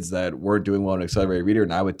kids that weren't doing well in accelerated reader,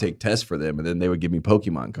 and I would take tests for them, and then they would give me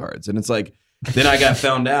Pokemon cards, and it's like. Then I got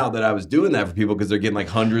found out that I was doing that for people because they're getting like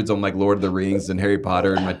hundreds on like Lord of the Rings and Harry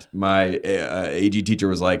Potter, and my AG teacher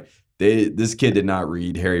was like, this kid did not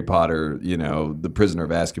read Harry Potter, you know, The Prisoner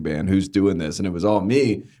of Azkaban. Who's doing this? And it was all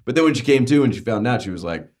me. But then when she came to and she found out, she was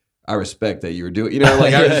like, I respect that you were doing, you know,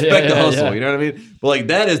 like I respect the hustle. Yeah. You know what I mean? But like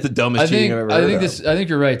that is the dumbest cheating I've ever heard of. I think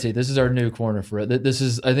you're right, Tate. This is our new corner for it. This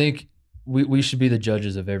is. I think we should be the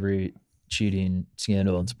judges of every cheating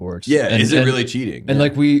scandal in sports. Yeah, And- is it and- really cheating? And Yeah.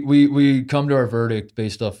 like we come to our verdict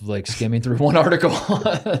based off of like skimming through one article.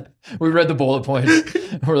 We read the bullet points.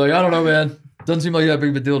 We're like, I don't know, man. Doesn't seem like that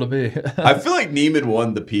big of a deal to me. I feel like Neiman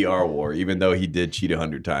won the PR war, even though he did cheat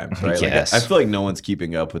 100 times, right? Yes. Like, I feel like no one's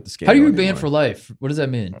keeping up with the scandal. How do you get banned anymore. for life? What does that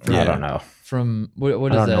mean? Yeah. I don't know. From what I is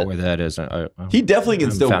don't know that? where that is. He definitely can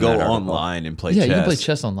haven't still found go that article. online and play Yeah, chess. you can play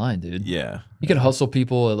chess online, dude. Yeah. You can hustle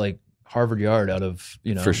people at like Harvard Yard out of,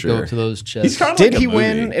 you know, For sure. go to those chess. He's kind of Did like a he movie.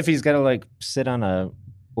 win if he's got to like sit on a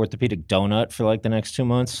orthopedic donut for like the next 2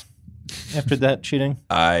 months after that cheating?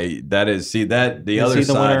 That is the Is other he the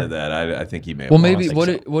side winner? of that. I think he may have Well, lost. maybe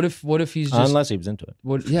think what if he's just Unless he was into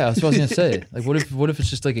it. yeah, that's what I was gonna say. Like, what if it's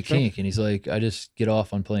just like a kink and he's like, I just get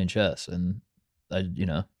off on playing chess and I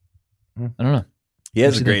don't know. He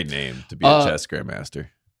has What a you great name to be a chess grandmaster.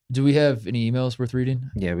 Do we have any emails worth reading?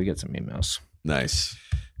 Yeah, we get some emails. Nice.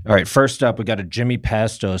 All right, first up, we got a Jimmy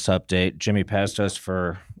Pastos update. Jimmy Pastos,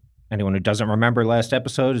 for anyone who doesn't remember last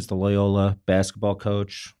episode, is the Loyola basketball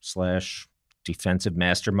coach / defensive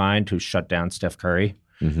mastermind who shut down Steph Curry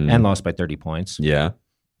and lost by 30 points Yeah.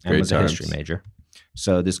 and Great was times. a history major.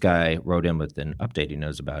 So this guy wrote in with an update he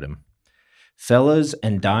knows about him. Fellas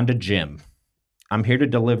and Donda Jim, I'm here to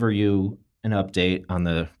deliver you an update on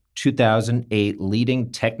the 2008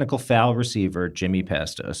 leading technical foul receiver, Jimmy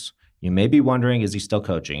Pastos. You may be wondering, is he still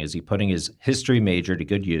coaching? Is he putting his history major to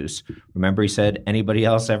good use? Remember he said, anybody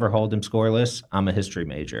else ever hold him scoreless? I'm a history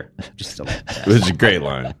major. Just still Which is a great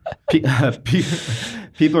line.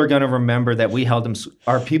 People are going to remember that we held him.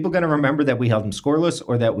 Are people going to remember that we held him scoreless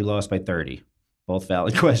or that we lost by 30? Both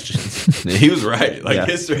valid questions. He was right. Like Yeah.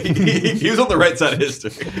 history. He was on the right side of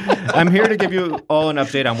history. I'm here to give you all an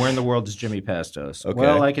update on where in the world is Jimmy Pastos. Okay.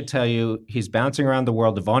 Well, I could tell you he's bouncing around the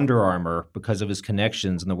world of Under Armour because of his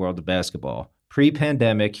connections in the world of basketball.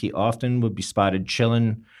 Pre-pandemic, he often would be spotted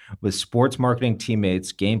chilling with sports marketing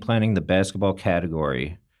teammates, game planning the basketball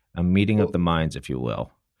category, a meeting of the minds, if you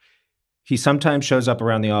will. He sometimes shows up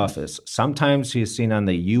around the office. Sometimes he is seen on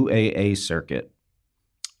the UAA circuit.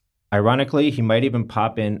 Ironically, he might even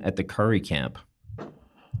pop in at the Curry camp.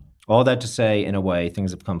 All that to say, in a way,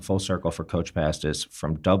 things have come full circle for Coach Pastos,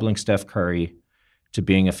 from doubling Steph Curry to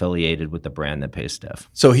being affiliated with the brand that pays Steph.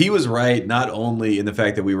 So he was right, not only in the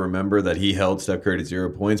fact that we remember that he held Steph Curry to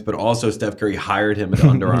 0 points, but also Steph Curry hired him at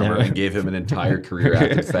Under Armour Yeah. and gave him an entire career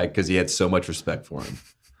after the fact because he had so much respect for him.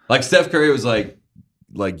 Like Steph Curry was like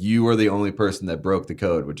you are the only person that broke the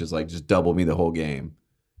code, which is like just double me the whole game.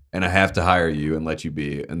 And I have to hire you and let you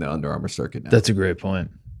be in the Under Armour circuit now. That's a great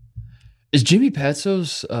point. Is Jimmy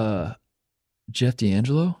Pastos Jeff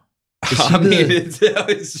D'Angelo? Is he I mean, the-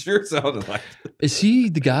 it sure sounded like it. Is he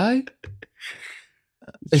the guy?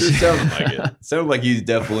 Sure sounded like it. Sounded like he's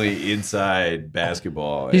definitely inside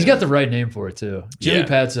basketball. He's and- got the right name for it too. Jimmy Yeah.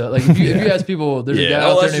 Patsos. Like if you ask people, there's a guy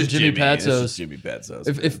out there that's named just Jimmy That's Patsos. just Jimmy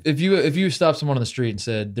Patsos. If you stop someone on the street and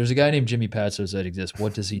said, "There's a guy named Jimmy Patsos that exists.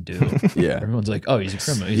 What does he do?" Yeah. Everyone's like, "Oh, he's a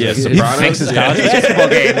criminal." He's Yeah, like, Sopranos. fixes Yeah. college basketball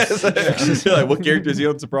games. You're like, what character is he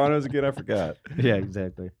on Sopranos again? I forgot. Yeah,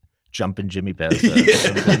 exactly. Jumping Jimmy Pastos.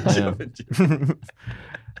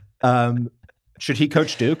 Should he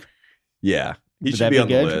coach Duke? Yeah, he Would should that be on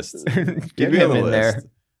the good? list. Get He'd be on him the in list. there.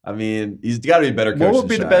 I mean, he's got to be a better coach. What would than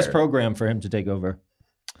be the Shire. best program for him to take over?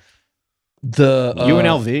 the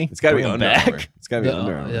UNLV? It's got to be Going Under back. Armour. It's got to be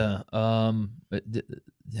Under Armour.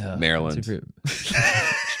 yeah. Maryland. It's a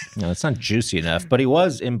great- No, it's not juicy enough, but he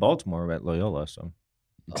was in Baltimore at Loyola, so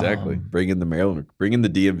Exactly. Bring in the Maryland. Bring in the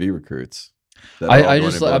DMV recruits. that are all I going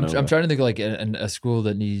just to I'm Villanova. trying to think of like a school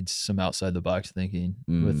that needs some outside the box thinking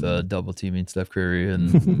with double teaming Steph Curry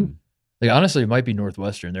and like honestly it might be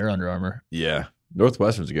Northwestern. They're Under Armour. Yeah,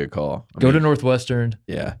 Northwestern's a good call. Go to Northwestern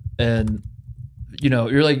Yeah. and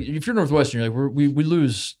you're like if you're Northwestern you're like we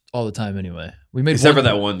lose all the time anyway. We made Except for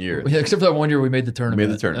that one year. Yeah, except for that one year we made the We tournament.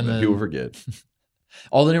 made the tournament. and then- People forget.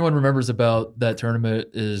 All anyone remembers about that tournament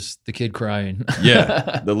is the kid crying.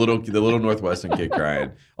 Yeah, the little Northwestern kid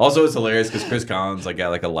crying. Also, it's hilarious because Chris Collins got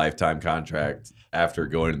like a lifetime contract after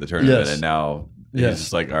going to the tournament, and now he's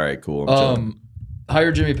just like, all right, cool. I'm chilling.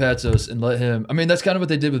 Hire Jimmy Patsos and let him. I mean, that's kind of what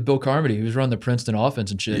they did with Bill Carmody. He was running the Princeton offense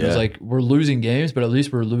and shit. Yeah. It was like, we're losing games, but at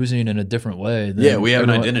least we're losing in a different way. We have an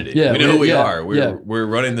identity. Yeah, we know who we are. We're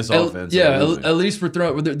running this offense. At least we're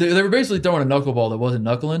throwing. They were basically throwing a knuckleball that wasn't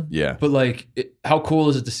knuckling. Yeah. But like, how cool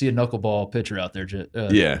is it to see a knuckleball pitcher out there?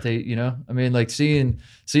 I mean, like seeing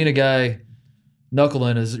a guy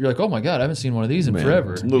knuckling you're like, oh my God, I haven't seen one of these in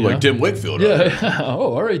forever. Look like Tim Wakefield. Yeah.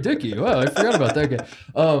 Oh, all right, Dickey. Wow, I forgot about that guy.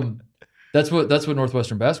 That's what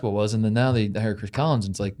Northwestern basketball was, and then now they hire Chris Collins,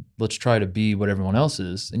 and it's like, let's try to be what everyone else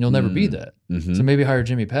is, and you'll never be that. Mm-hmm. So maybe hire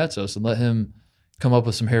Jimmy Patsos and let him come up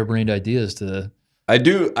with some harebrained ideas to. I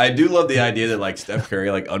do love the idea that like Steph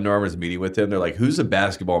Curry, like Under Armour's meeting with him. They're like, who's a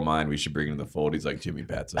basketball mind we should bring into the fold? He's like, Jimmy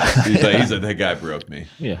Patsos. He's like, that guy broke me.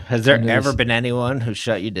 Yeah. Has there ever been anyone who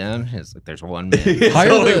shut you down? It's like, there's one man.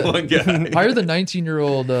 One guy. Hire the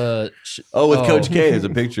 19-year-old. With Coach K. There's a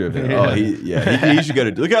picture of him. Yeah. He should go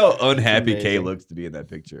to. Look how unhappy K looks to be in that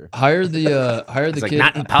picture. Hire the kid. Like,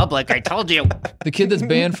 not in public. I told you. The kid that's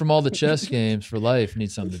banned from all the chess games for life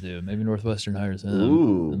needs something to do. Maybe Northwestern hires him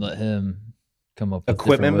and let him come up with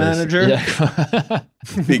equipment manager. Yeah.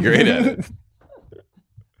 Be great at it.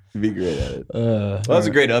 Well, that was a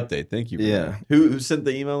great update. Thank you. Yeah. Who sent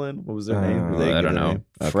the email in? What was their name? I don't know.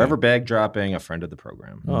 Okay. Forever bag dropping, a friend of the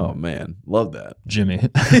program. Oh man, love that. Jimmy.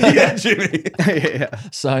 Yeah, Jimmy.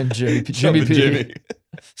 Signed Jimmy P.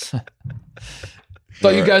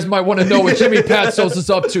 Thought you guys might want to know what Jimmy Patsos is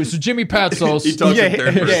up to. So Jimmy Patsos. He talks in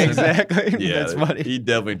third person. Yeah, exactly. Yeah, that's funny. He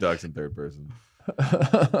definitely talks in third person.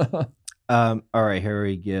 All right, here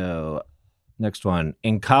we go. Next one.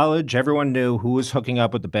 In college, everyone knew who was hooking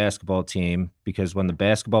up with the basketball team because when the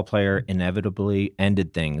basketball player inevitably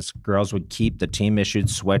ended things, girls would keep the team-issued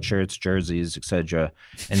sweatshirts, jerseys, etc.,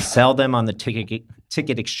 and sell them on the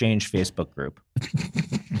ticket exchange Facebook group.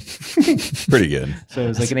 Pretty good. So it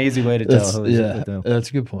was like an easy way to tell who was with them. That's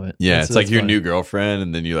a good point. Yeah, it's like your new girlfriend,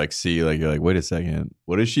 and then you like see, like you're like, wait a second,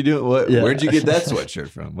 what is she doing? Where'd you get that sweatshirt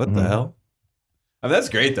from? What the hell? I mean, that's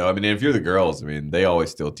great, though. I mean, if you're the girls, I mean, they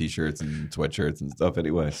always steal T-shirts and sweatshirts and stuff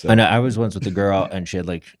anyway. So. I know. I was once with a girl, and she had,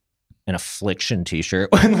 like, an Affliction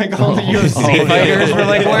T-shirt when, like, all the UFC fighters were,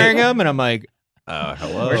 like, wearing them. And I'm like,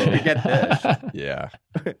 hello. Where should we get this? Yeah.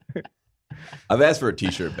 I've asked for a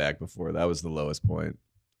T-shirt back before. That was the lowest point.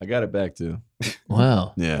 I got it back, too.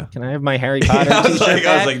 Wow. Yeah. Can I have my Harry Potter T-shirt back?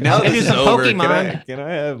 I was like, now this is over. Pokemon. Can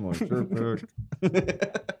I have my shirt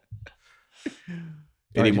back?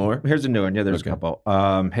 Any more? Here's a new one. Yeah, there's a couple.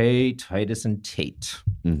 Hey, Titus and Tate.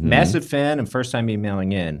 Mm-hmm. Massive fan and first time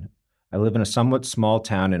emailing in. I live in a somewhat small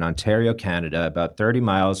town in Ontario, Canada, about 30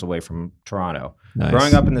 miles away from Toronto. Nice.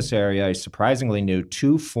 Growing up in this area, I surprisingly knew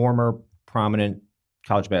two former prominent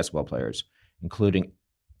college basketball players, including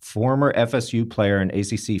former FSU player and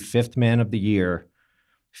ACC Fifth Man of the Year,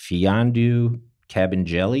 Fiondu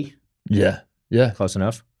Kabengele. Yeah. Close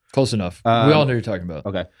enough? Close enough. We all know what you're talking about.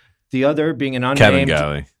 Okay. The other being an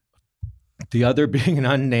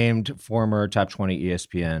unnamed former top 20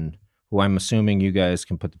 ESPN, who I'm assuming you guys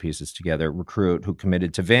can put the pieces together, recruit who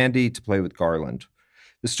committed to Vandy to play with Garland.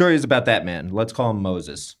 The story is about that man. Let's call him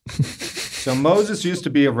Moses. So Moses used to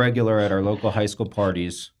be a regular at our local high school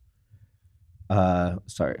parties. So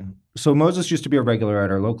Moses used to be a regular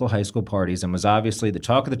at our local high school parties and was obviously the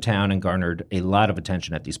talk of the town and garnered a lot of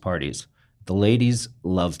attention at these parties. The ladies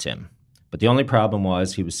loved him. But the only problem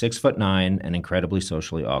was he was 6'9" and incredibly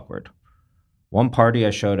socially awkward. One party I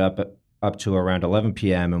showed up to around 11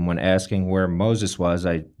 p.m. and when asking where Moses was,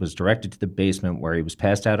 I was directed to the basement where he was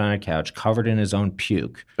passed out on a couch covered in his own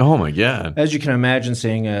puke. Oh my God. As you can imagine,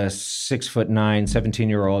 seeing a 6'9",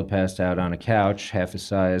 17-year-old passed out on a couch, half his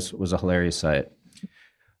size, was a hilarious sight.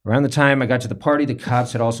 Around the time I got to the party, the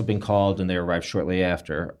cops had also been called and they arrived shortly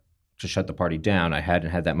after to shut the party down. I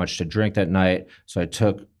hadn't had that much to drink that night, so I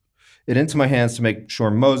took it into my hands to make sure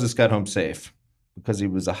Moses got home safe because he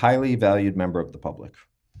was a highly valued member of the public.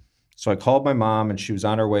 So I called my mom and she was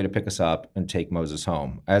on her way to pick us up and take Moses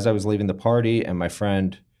home. As I was leaving the party and my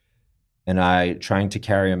friend and I trying to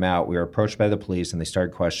carry him out, we were approached by the police and they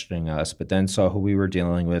started questioning us, but then saw who we were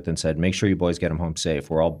dealing with and said, make sure you boys get him home safe.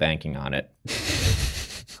 We're all banking on it.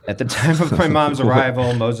 At the time of my mom's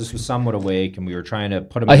arrival, Moses was somewhat awake, and we were trying to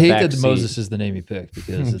put him in the back seat. I hate that Moses is the name he picked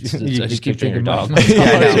because I just keep thinking dog.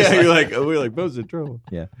 You're like Moses in trouble.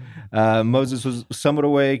 Yeah. Moses was somewhat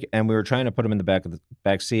awake, and we were trying to put him in the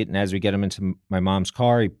back seat. And as we get him into my mom's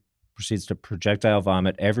car, he proceeds to projectile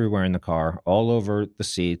vomit everywhere in the car, all over the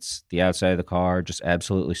seats, the outside of the car, just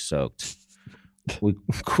absolutely soaked. We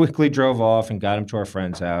quickly drove off and got him to our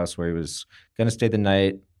friend's house where he was going to stay the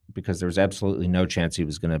night because there was absolutely no chance he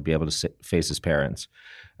was going to be able to face his parents.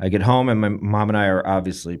 I get home and my mom and I are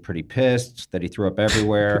obviously pretty pissed that he threw up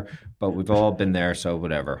everywhere, but we've all been there, so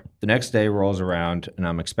whatever. The next day rolls around and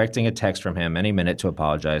I'm expecting a text from him any minute to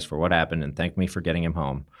apologize for what happened and thank me for getting him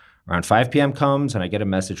home. Around 5 p.m. comes and I get a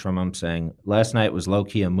message from him saying, last night was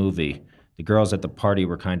low-key a movie. The girls at the party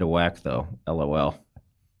were kind of whack though, LOL.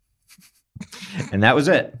 And that was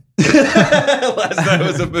it. Last night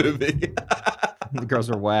was a movie. The girls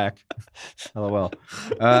were whack. LOL.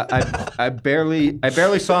 I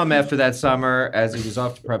barely saw him after that summer as he was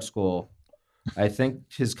off to prep school. I think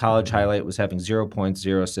his college highlight was having 0 points,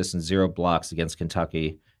 0 assists, and 0 blocks against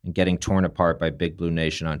Kentucky and getting torn apart by Big Blue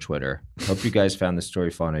Nation on Twitter. Hope you guys found this story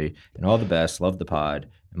funny. And all the best. Love the pod.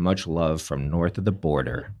 And much love from north of the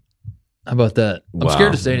border. How about that? Wow. I'm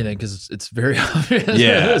scared to say anything because it's very obvious.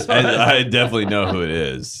 Yeah, I definitely know who it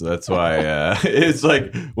is. That's why it's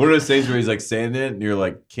like one of those things where he's like saying it, and you're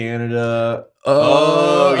like, Canada.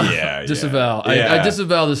 Oh yeah, disavow. Yeah. I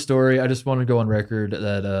disavow this story. I just want to go on record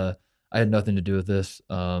that I had nothing to do with this.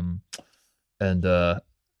 I'm no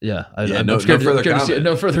scared further to comment. see it.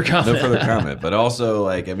 No further comment. No further comment. But also,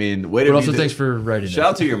 like, I mean, wait. But also, thanks for writing. Shout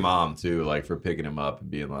out to your mom too, like for picking him up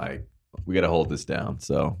and being like, we got to hold this down.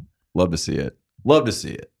 So. Love to see it. Love to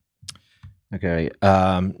see it. Okay.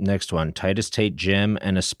 Next one. Titus Tate, Jim,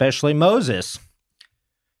 and especially Moses.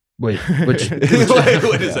 Wait, which? Wait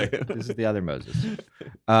a second. This is the other Moses.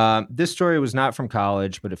 This story was not from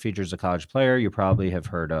college, but it features a college player you probably have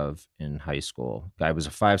heard of in high school. Guy was a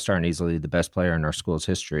 5-star and easily the best player in our school's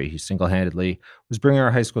history. He single-handedly was bringing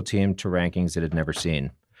our high school team to rankings it had never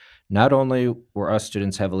seen. Not only were us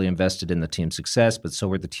students heavily invested in the team's success, but so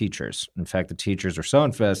were the teachers. In fact, the teachers were so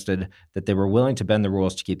invested that they were willing to bend the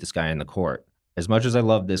rules to keep this guy in the court. As much as I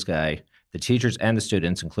loved this guy, the teachers and the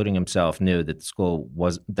students, including himself, knew that school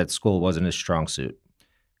wasn't his strong suit.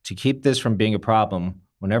 To keep this from being a problem,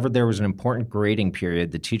 whenever there was an important grading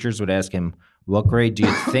period, the teachers would ask him, "What grade do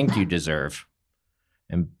you think you deserve?"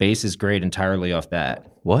 and base his grade entirely off that.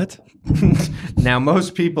 What? Now,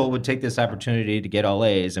 most people would take this opportunity to get all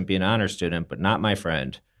A's and be an honor student, but not my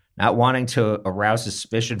friend. Not wanting to arouse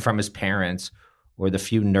suspicion from his parents or the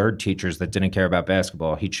few nerd teachers that didn't care about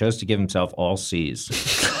basketball, he chose to give himself all C's.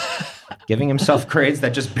 Giving himself grades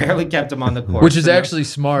that just barely kept him on the court. Which is actually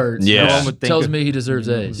smart. Yeah. No one would tells me he deserves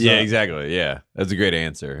A's. So. Yeah, exactly. Yeah. That's a great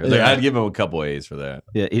answer. Like, I'd give him a couple A's for that.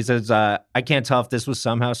 Yeah, he says, I can't tell if this was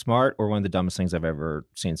somehow smart or one of the dumbest things I've ever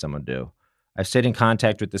seen someone do. I've stayed in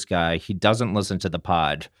contact with this guy. He doesn't listen to the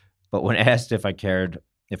pod, but when asked if I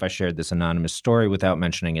shared this anonymous story without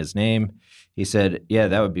mentioning his name, he said, yeah,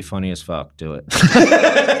 that would be funny as fuck. Do it.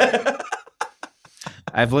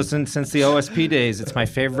 I've listened since the OSP days. It's my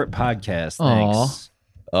favorite podcast. Thanks.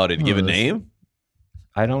 Oh, did he give a name?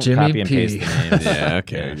 I don't Jimmy copy and P. paste the names. Yeah,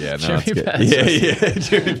 okay. Yeah, no, Jimmy that's good. Patsos. Yeah.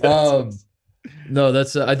 Jimmy Patsos. No,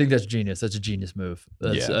 that's. I think that's genius. That's a genius move.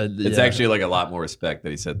 That's, It's actually like a lot more respect that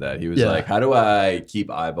he said that. He was like, how do I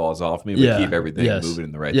keep eyeballs off me but keep everything moving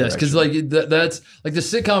in the right direction? Yes, because like that's like the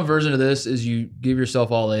sitcom version of this is you give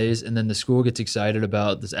yourself all A's and then the school gets excited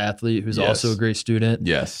about this athlete who's also a great student.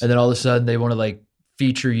 Yes. And then all of a sudden they want to like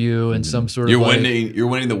feature you in some sort of You're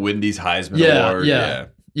winning the Wendy's Heisman Award.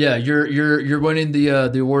 Yeah, you're winning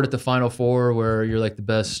the award at the Final Four where you're like the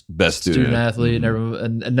best student athlete and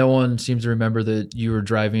everyone, and no one seems to remember that you were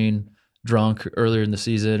driving drunk earlier in the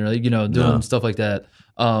season or like, doing stuff like that.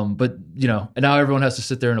 But and now everyone has to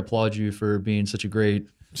sit there and applaud you for being such a great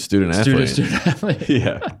student athlete.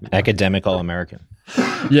 Yeah, academic All-American.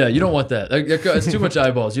 Yeah, you don't want that. It's too much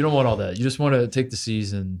eyeballs. You don't want all that. You just want to take the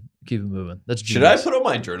C's and keep it moving. That's genius. Should I put on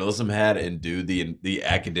my journalism hat and do the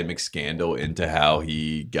academic scandal into how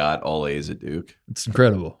he got all A's at Duke? It's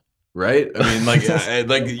incredible, right? I mean, like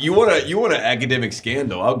you want an academic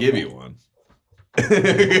scandal? I'll give you one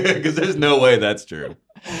because there's no way that's true.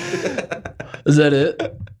 Is that it?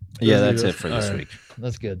 Yeah, that's it for this week.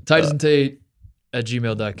 That's good.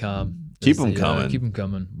 TitusandTate@gmail.com. Keep them coming. Keep them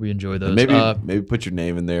coming. We enjoy those. Maybe put your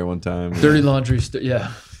name in there one time. Dirty Laundry.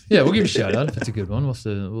 Yeah, we'll give you a shout out if it's a good one. We'll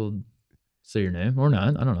say your name or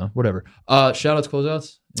not. I don't know. Whatever. Shout outs,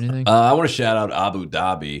 closeouts. Anything? I want to shout out Abu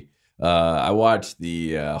Dhabi. I watched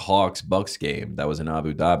the Hawks-Bucks game that was in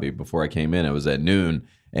Abu Dhabi before I came in. It was at noon,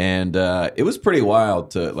 And it was pretty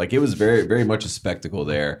wild it was very, very much a spectacle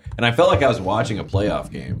there. And I felt like I was watching a playoff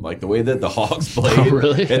game. Like the way that the Hawks played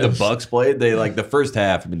really? and the Bucks played, they the first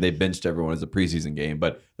half, I mean, they benched everyone as a preseason game.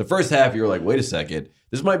 But the first half, you were like, wait a second,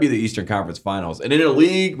 this might be the Eastern Conference Finals. And in a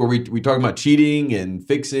league where we talk about cheating and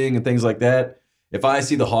fixing and things like that, if I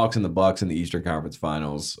see the Hawks and the Bucks in the Eastern Conference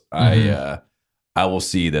Finals, I will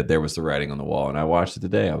see that there was the writing on the wall. And I watched it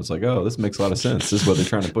today. I was like, oh, this makes a lot of sense. This is what they're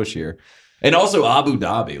trying to push here. And also Abu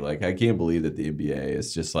Dhabi. I can't believe that the NBA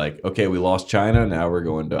is just okay, we lost China. Now we're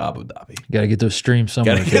going to Abu Dhabi. Got to get those streams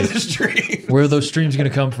somewhere. Got to get the streams. Where are those streams going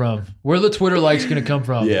to come from? Where are the Twitter likes going to come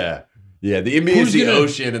from? Yeah. Yeah, the NBA is the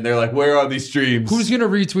ocean, and they're like, where are these streams? Who's going to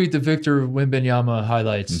retweet the Victor Wembanyama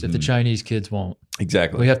highlights if the Chinese kids won't?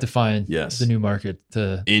 Exactly. We have to find the new market.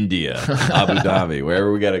 India, Abu Dhabi,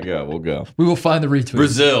 wherever we got to go, we'll go. We will find the retweet.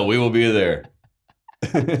 Brazil, we will be there.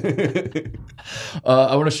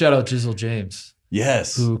 I want to shout out Jizzle James.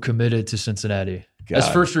 Yes. Who committed to Cincinnati. God. As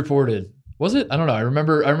first reported. Was it? I don't know. I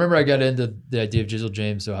remember I got into the idea of Jizzle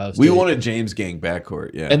James to Ohio State. We wanted James Gang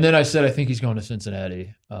backcourt, yeah. And then I said I think he's going to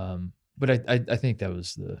Cincinnati. But I think that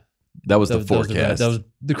was the forecast. That was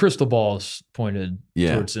the crystal balls pointed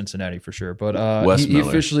towards Cincinnati for sure. But he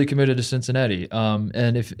officially committed to Cincinnati.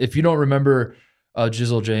 And if you don't remember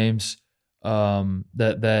Jizzle James,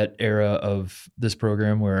 that era of this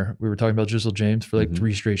program where we were talking about Jizzle James for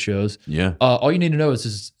 3 straight shows. Yeah. All you need to know is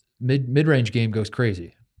his mid-range game goes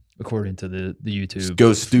crazy, according to the YouTube.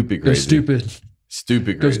 Goes stupid crazy.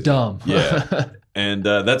 Stupid crazy. Goes dumb. Yeah. And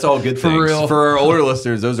that's all good things. Real. For our older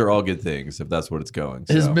listeners, those are all good things if that's what it's going.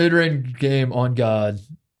 So. His mid-range game on God,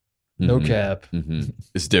 no cap.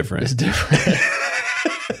 It's different. It's different.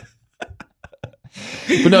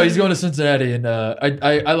 But no, he's going to Cincinnati, and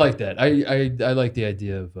I like that. I like the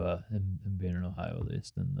idea of him being in Ohio at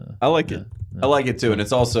least. And I like it. I like it too. And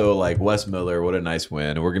it's also Wes Miller, what a nice win.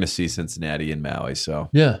 And we're going to see Cincinnati in Maui. So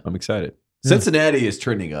I'm excited. Yeah. Cincinnati is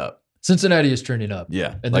trending up. Cincinnati is trending up.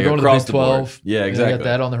 Yeah. And they're going to the Big 12. Yeah, exactly. They got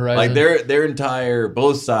that on the horizon. Their entire,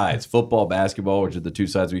 both sides, football, basketball, which are the 2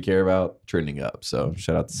 sides we care about, trending up. So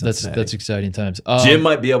shout out to Cincinnati. That's exciting times. Jim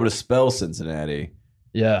might be able to spell Cincinnati.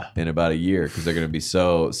 Yeah. In about a year because they're going to be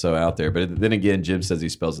so out there. But then again, Jim says he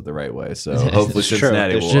spells it the right way. So hopefully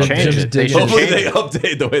Cincinnati will change it. Hopefully they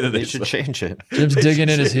update the way that they should change it. Jim's digging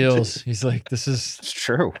in his heels. He's like, this is... It's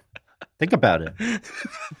true. Think about it.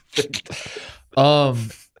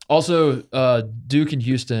 Also, Duke and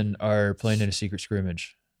Houston are playing in a secret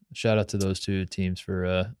scrimmage. Shout out to those 2 teams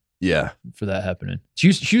for that happening.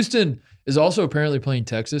 Houston is also apparently playing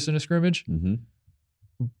Texas in a scrimmage. Mm-hmm.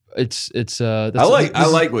 I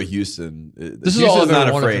like what Houston. This Houston's is all I've not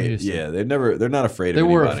ever wanted afraid. from Houston. Yeah, they're not afraid. They of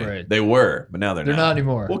were anybody. afraid. They were, but now they're not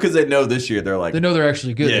anymore. Well, because they know this year they're like they know they're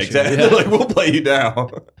actually good. Yeah, this exactly. Year. Yeah. They're like, we'll play you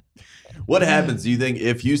down. What happens? Do you think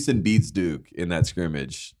if Houston beats Duke in that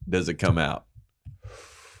scrimmage, does it come out?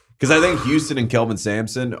 Because I think Houston and Kelvin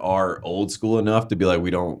Sampson are old school enough to be like,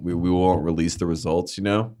 we won't release the results.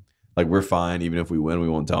 We're fine even if we win, we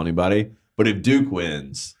won't tell anybody. But if Duke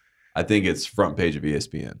wins, I think it's front page of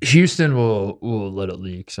ESPN. Houston will let it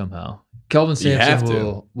leak somehow. Kelvin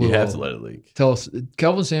Sampson will have to let it leak.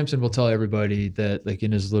 Kelvin Sampson will tell everybody that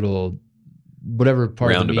in his little whatever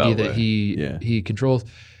part of the media that he controls,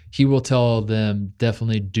 he will tell them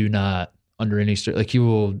definitely do not under any he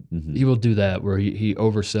will do that where he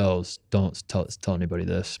oversells. Don't tell anybody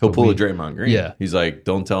this. He'll pull a Draymond Green. Yeah, he's like,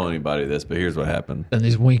 don't tell anybody this, but here's what happened. And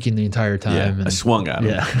he's winking the entire time. Yeah, and I swung at him.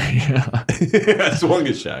 Yeah, I swung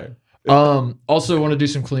at Shire. Also want to do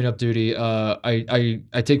some cleanup duty.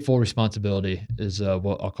 I take full responsibility is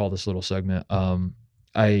what I'll call this little segment.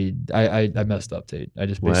 I messed up, Tate. I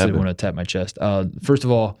just basically want to tap my chest. First of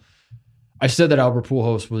all, I said that Albert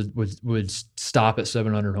Pujols would stop at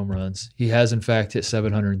 700 home runs. He has in fact hit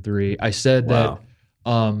 703. I said that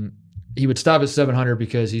he would stop at 700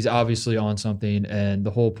 because he's obviously on something, and the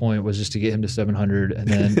whole point was just to get him to 700. And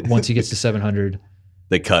then once he gets to 700,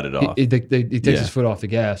 they cut it off. He takes his foot off the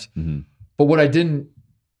gas. Mm-hmm. But what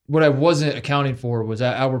I wasn't accounting for was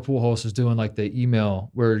that Albert Pujols is doing the email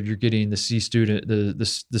where you're getting the C student,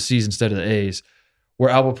 the C's instead of the A's, where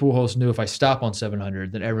Albert Pujols knew if I stop on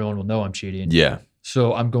 700, then everyone will know I'm cheating. Yeah.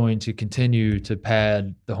 So I'm going to continue to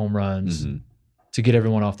pad the home runs to get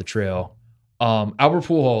everyone off the trail. Albert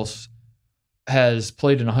Pujols has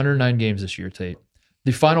played in 109 games this year, Tate.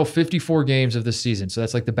 The final 54 games of this season, so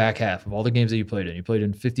that's the back half of all the games that you played in. You played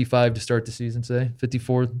in 55 to start the season, say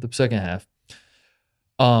 54 the second half.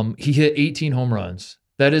 He hit 18 home runs.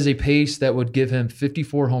 That is a pace that would give him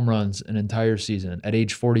 54 home runs an entire season at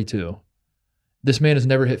age 42. This man has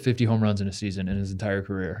never hit 50 home runs in a season in his entire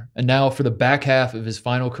career. And now for the back half of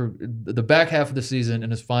the back half of the season in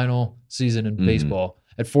his final season in baseball,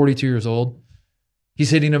 at 42 years old, he's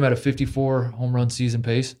hitting them at a 54 home run season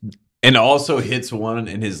pace. And also hits one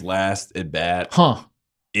in his last at bat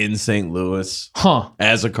in St. Louis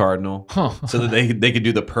as a Cardinal. So that they could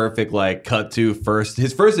do the perfect like cut to first.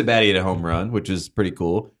 His first at bat he hit a home run, which is pretty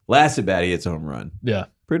cool. Last at bat he hits a home run. Yeah.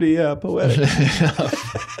 Pretty poetic.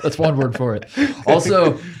 That's one word for it.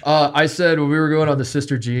 Also, I said when we were going on the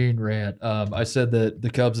Sister Jean rant, I said that the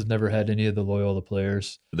Cubs have never had any of the Loyola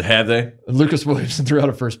players. Have they? Lucas Williamson threw out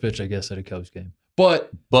a first pitch, I guess, at a Cubs game.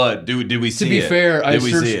 But did we see it? To be fair, I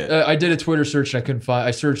see it? I did a Twitter search and I couldn't find.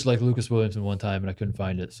 I searched like Lucas Williamson one time and I couldn't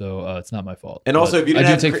find it, so it's not my fault. And also, if you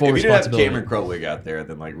didn't have responsibility. Cameron Krutwig out there,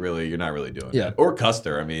 then like really, you're not really doing that. Or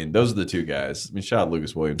Custer. I mean, those are the two guys. I mean, shout out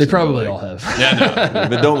Lucas Williamson. They probably all have. Yeah, no,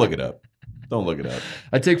 but don't look it up. Don't look it up.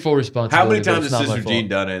 I take full responsibility. How many times has Sister Jean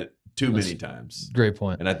done it? Too many times. Great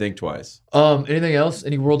point. And I think twice. Anything else?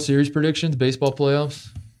 Any World Series predictions? Baseball playoffs?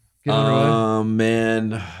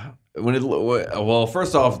 Man. Well,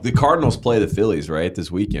 first off, the Cardinals play the Phillies, right, this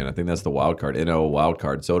weekend. I think that's the wild card, NL wild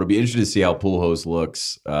card. So it'll be interesting to see how Pujols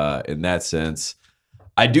looks in that sense.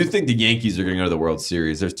 I do think the Yankees are going to go to the World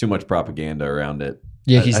Series. There's too much propaganda around it.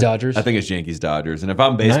 Yankees-Dodgers? I think it's Yankees-Dodgers. And if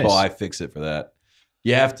I'm baseball, I fix it for that.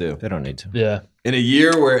 You have to. They don't need to. Yeah. In a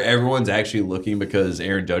year where everyone's actually looking because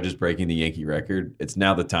Aaron Judge is breaking the Yankee record, it's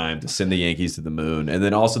now the time to send the Yankees to the moon. And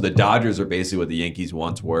then also the Dodgers are basically what the Yankees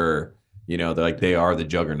once were. You know, they are the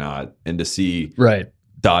juggernaut. And to see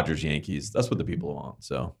Dodgers, Yankees, that's what the people want.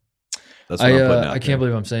 So that's what I'm putting out I can't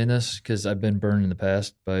believe I'm saying this because I've been burned in the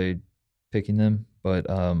past by picking them. But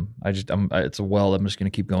it's a well I'm just going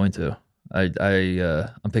to keep going to.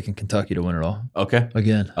 I'm picking Kentucky to win it all. Okay.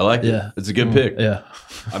 Again. I like it. It's a good pick. Yeah.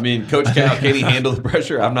 I mean, Coach Cal, can he handle the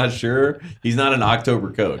pressure? I'm not sure. He's not an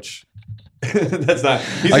October coach. He's a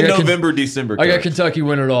November, December coach. I got Kentucky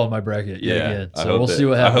win it all in my bracket. Yeah. Again. So we'll see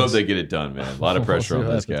what happens. I hope they get it done, man. A lot of pressure on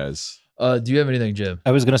those guys. Do you have anything, Jim?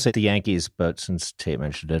 I was going to say the Yankees, but since Tate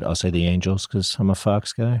mentioned it, I'll say the Angels because I'm a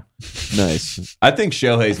Fox guy. Nice. I think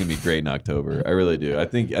Shohei's going to be great in October. I really do. I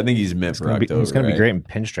think he's meant for October. He's going to be great in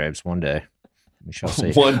pinstripes one day. We shall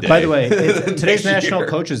see. One day. By the way, today's National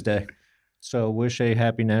Coaches Day. So wish a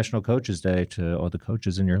happy National Coaches Day to all the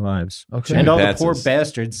coaches in your lives. Okay. And all the poor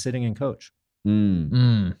bastards sitting in coach.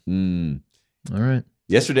 All right.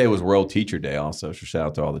 Yesterday was World Teacher Day also, so shout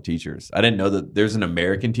out to all the teachers. I didn't know that there's an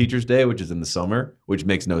American Teachers Day, which is in the summer, which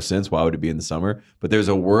makes no sense. Why would it be in the summer? But there's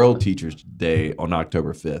a World Teachers Day on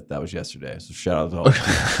October 5th. That was yesterday. So shout out to all the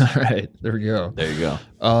teachers. All right. There we go. There you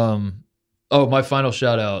go. My final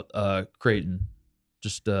shout out, Creighton.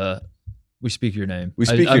 Just we speak your name. We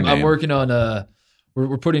speak your name. I'm working on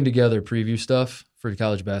we're putting together preview stuff for the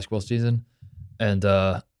college basketball season, and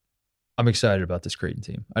I'm excited about this Creighton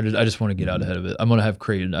team. I just want to get out ahead of it. I'm going to have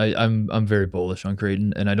Creighton. I'm very bullish on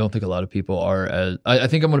Creighton, and I don't think a lot of people are. I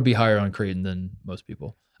think I'm going to be higher on Creighton than most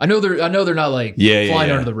people. I know they're not like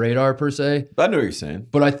flying under the radar per se. I know what you're saying,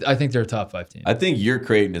 but I think they're a top 5 team. I think your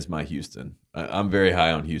Creighton is my Houston. I'm very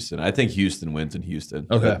high on Houston. I think Houston wins in Houston.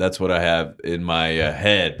 Okay, that's what I have in my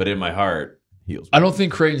head, but in my heart, Heels. I don't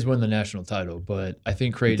think Creighton's win the national title, but I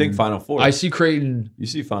think Creighton. You think Final Four? I see Creighton. You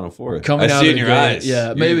see Final Four coming out. I see it in your eyes.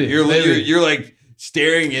 Yeah, maybe. You're like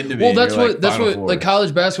staring into me. Well, that's what like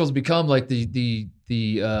college basketball's become. Like the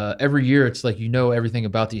every year it's like everything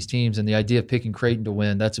about these teams, and the idea of picking Creighton to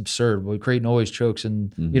win, that's absurd. Well, Creighton always chokes,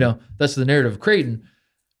 and that's the narrative of Creighton.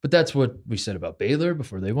 But that's what we said about Baylor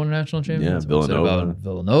before they won a national championship. Yeah, that's what Villanova. we said about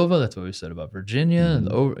Villanova. That's what we said about Virginia.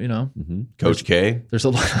 And Coach K. There's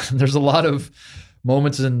a lot of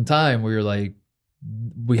moments in time where you're like,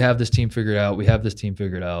 we have this team figured out. We have this team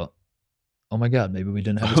figured out. Oh my God, maybe we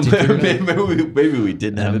didn't have this team figured out. Maybe we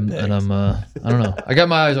didn't have it picked. And I'm I don't know. I got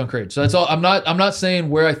my eyes on Creighton. So that's all. I'm not saying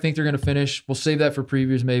where I think they're going to finish. We'll save that for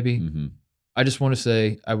previews maybe. Mm-hmm. I just want to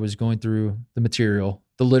say I was going through the material,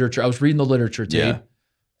 the literature. I was reading the literature tape. Yeah.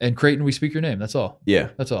 And Creighton, we speak your name. That's all. Yeah.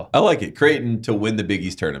 That's all. I like it. Creighton to win the Big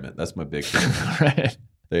East tournament. That's my big thing. Right.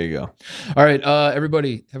 There you go. All right.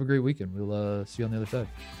 Everybody, have a great weekend. We'll see you on the other side.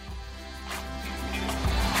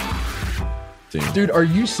 Damn. Dude, are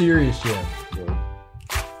you serious yet?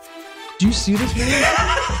 Do you see this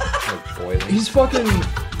man? He's fucking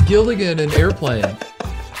Gilligan in Airplane.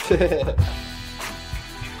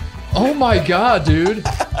 Oh my God, dude.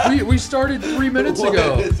 We started 3 minutes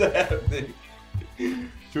ago. What is happening?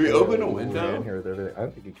 Should we open a window? I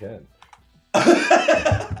don't think you can.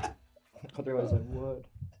 Otherwise, I would.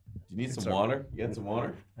 You need some water? You got some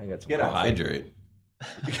water? I got some You gotta coffee. hydrate.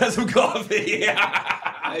 You got some coffee?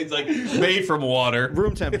 He's like made from water,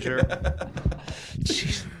 room temperature.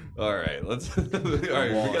 All right, let's. All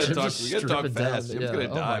right, we gotta talk. We gotta talk fast. Jim's gonna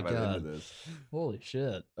die by the end of this. Holy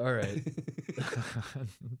shit! All right,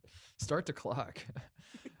 start the clock.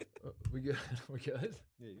 We good? We good?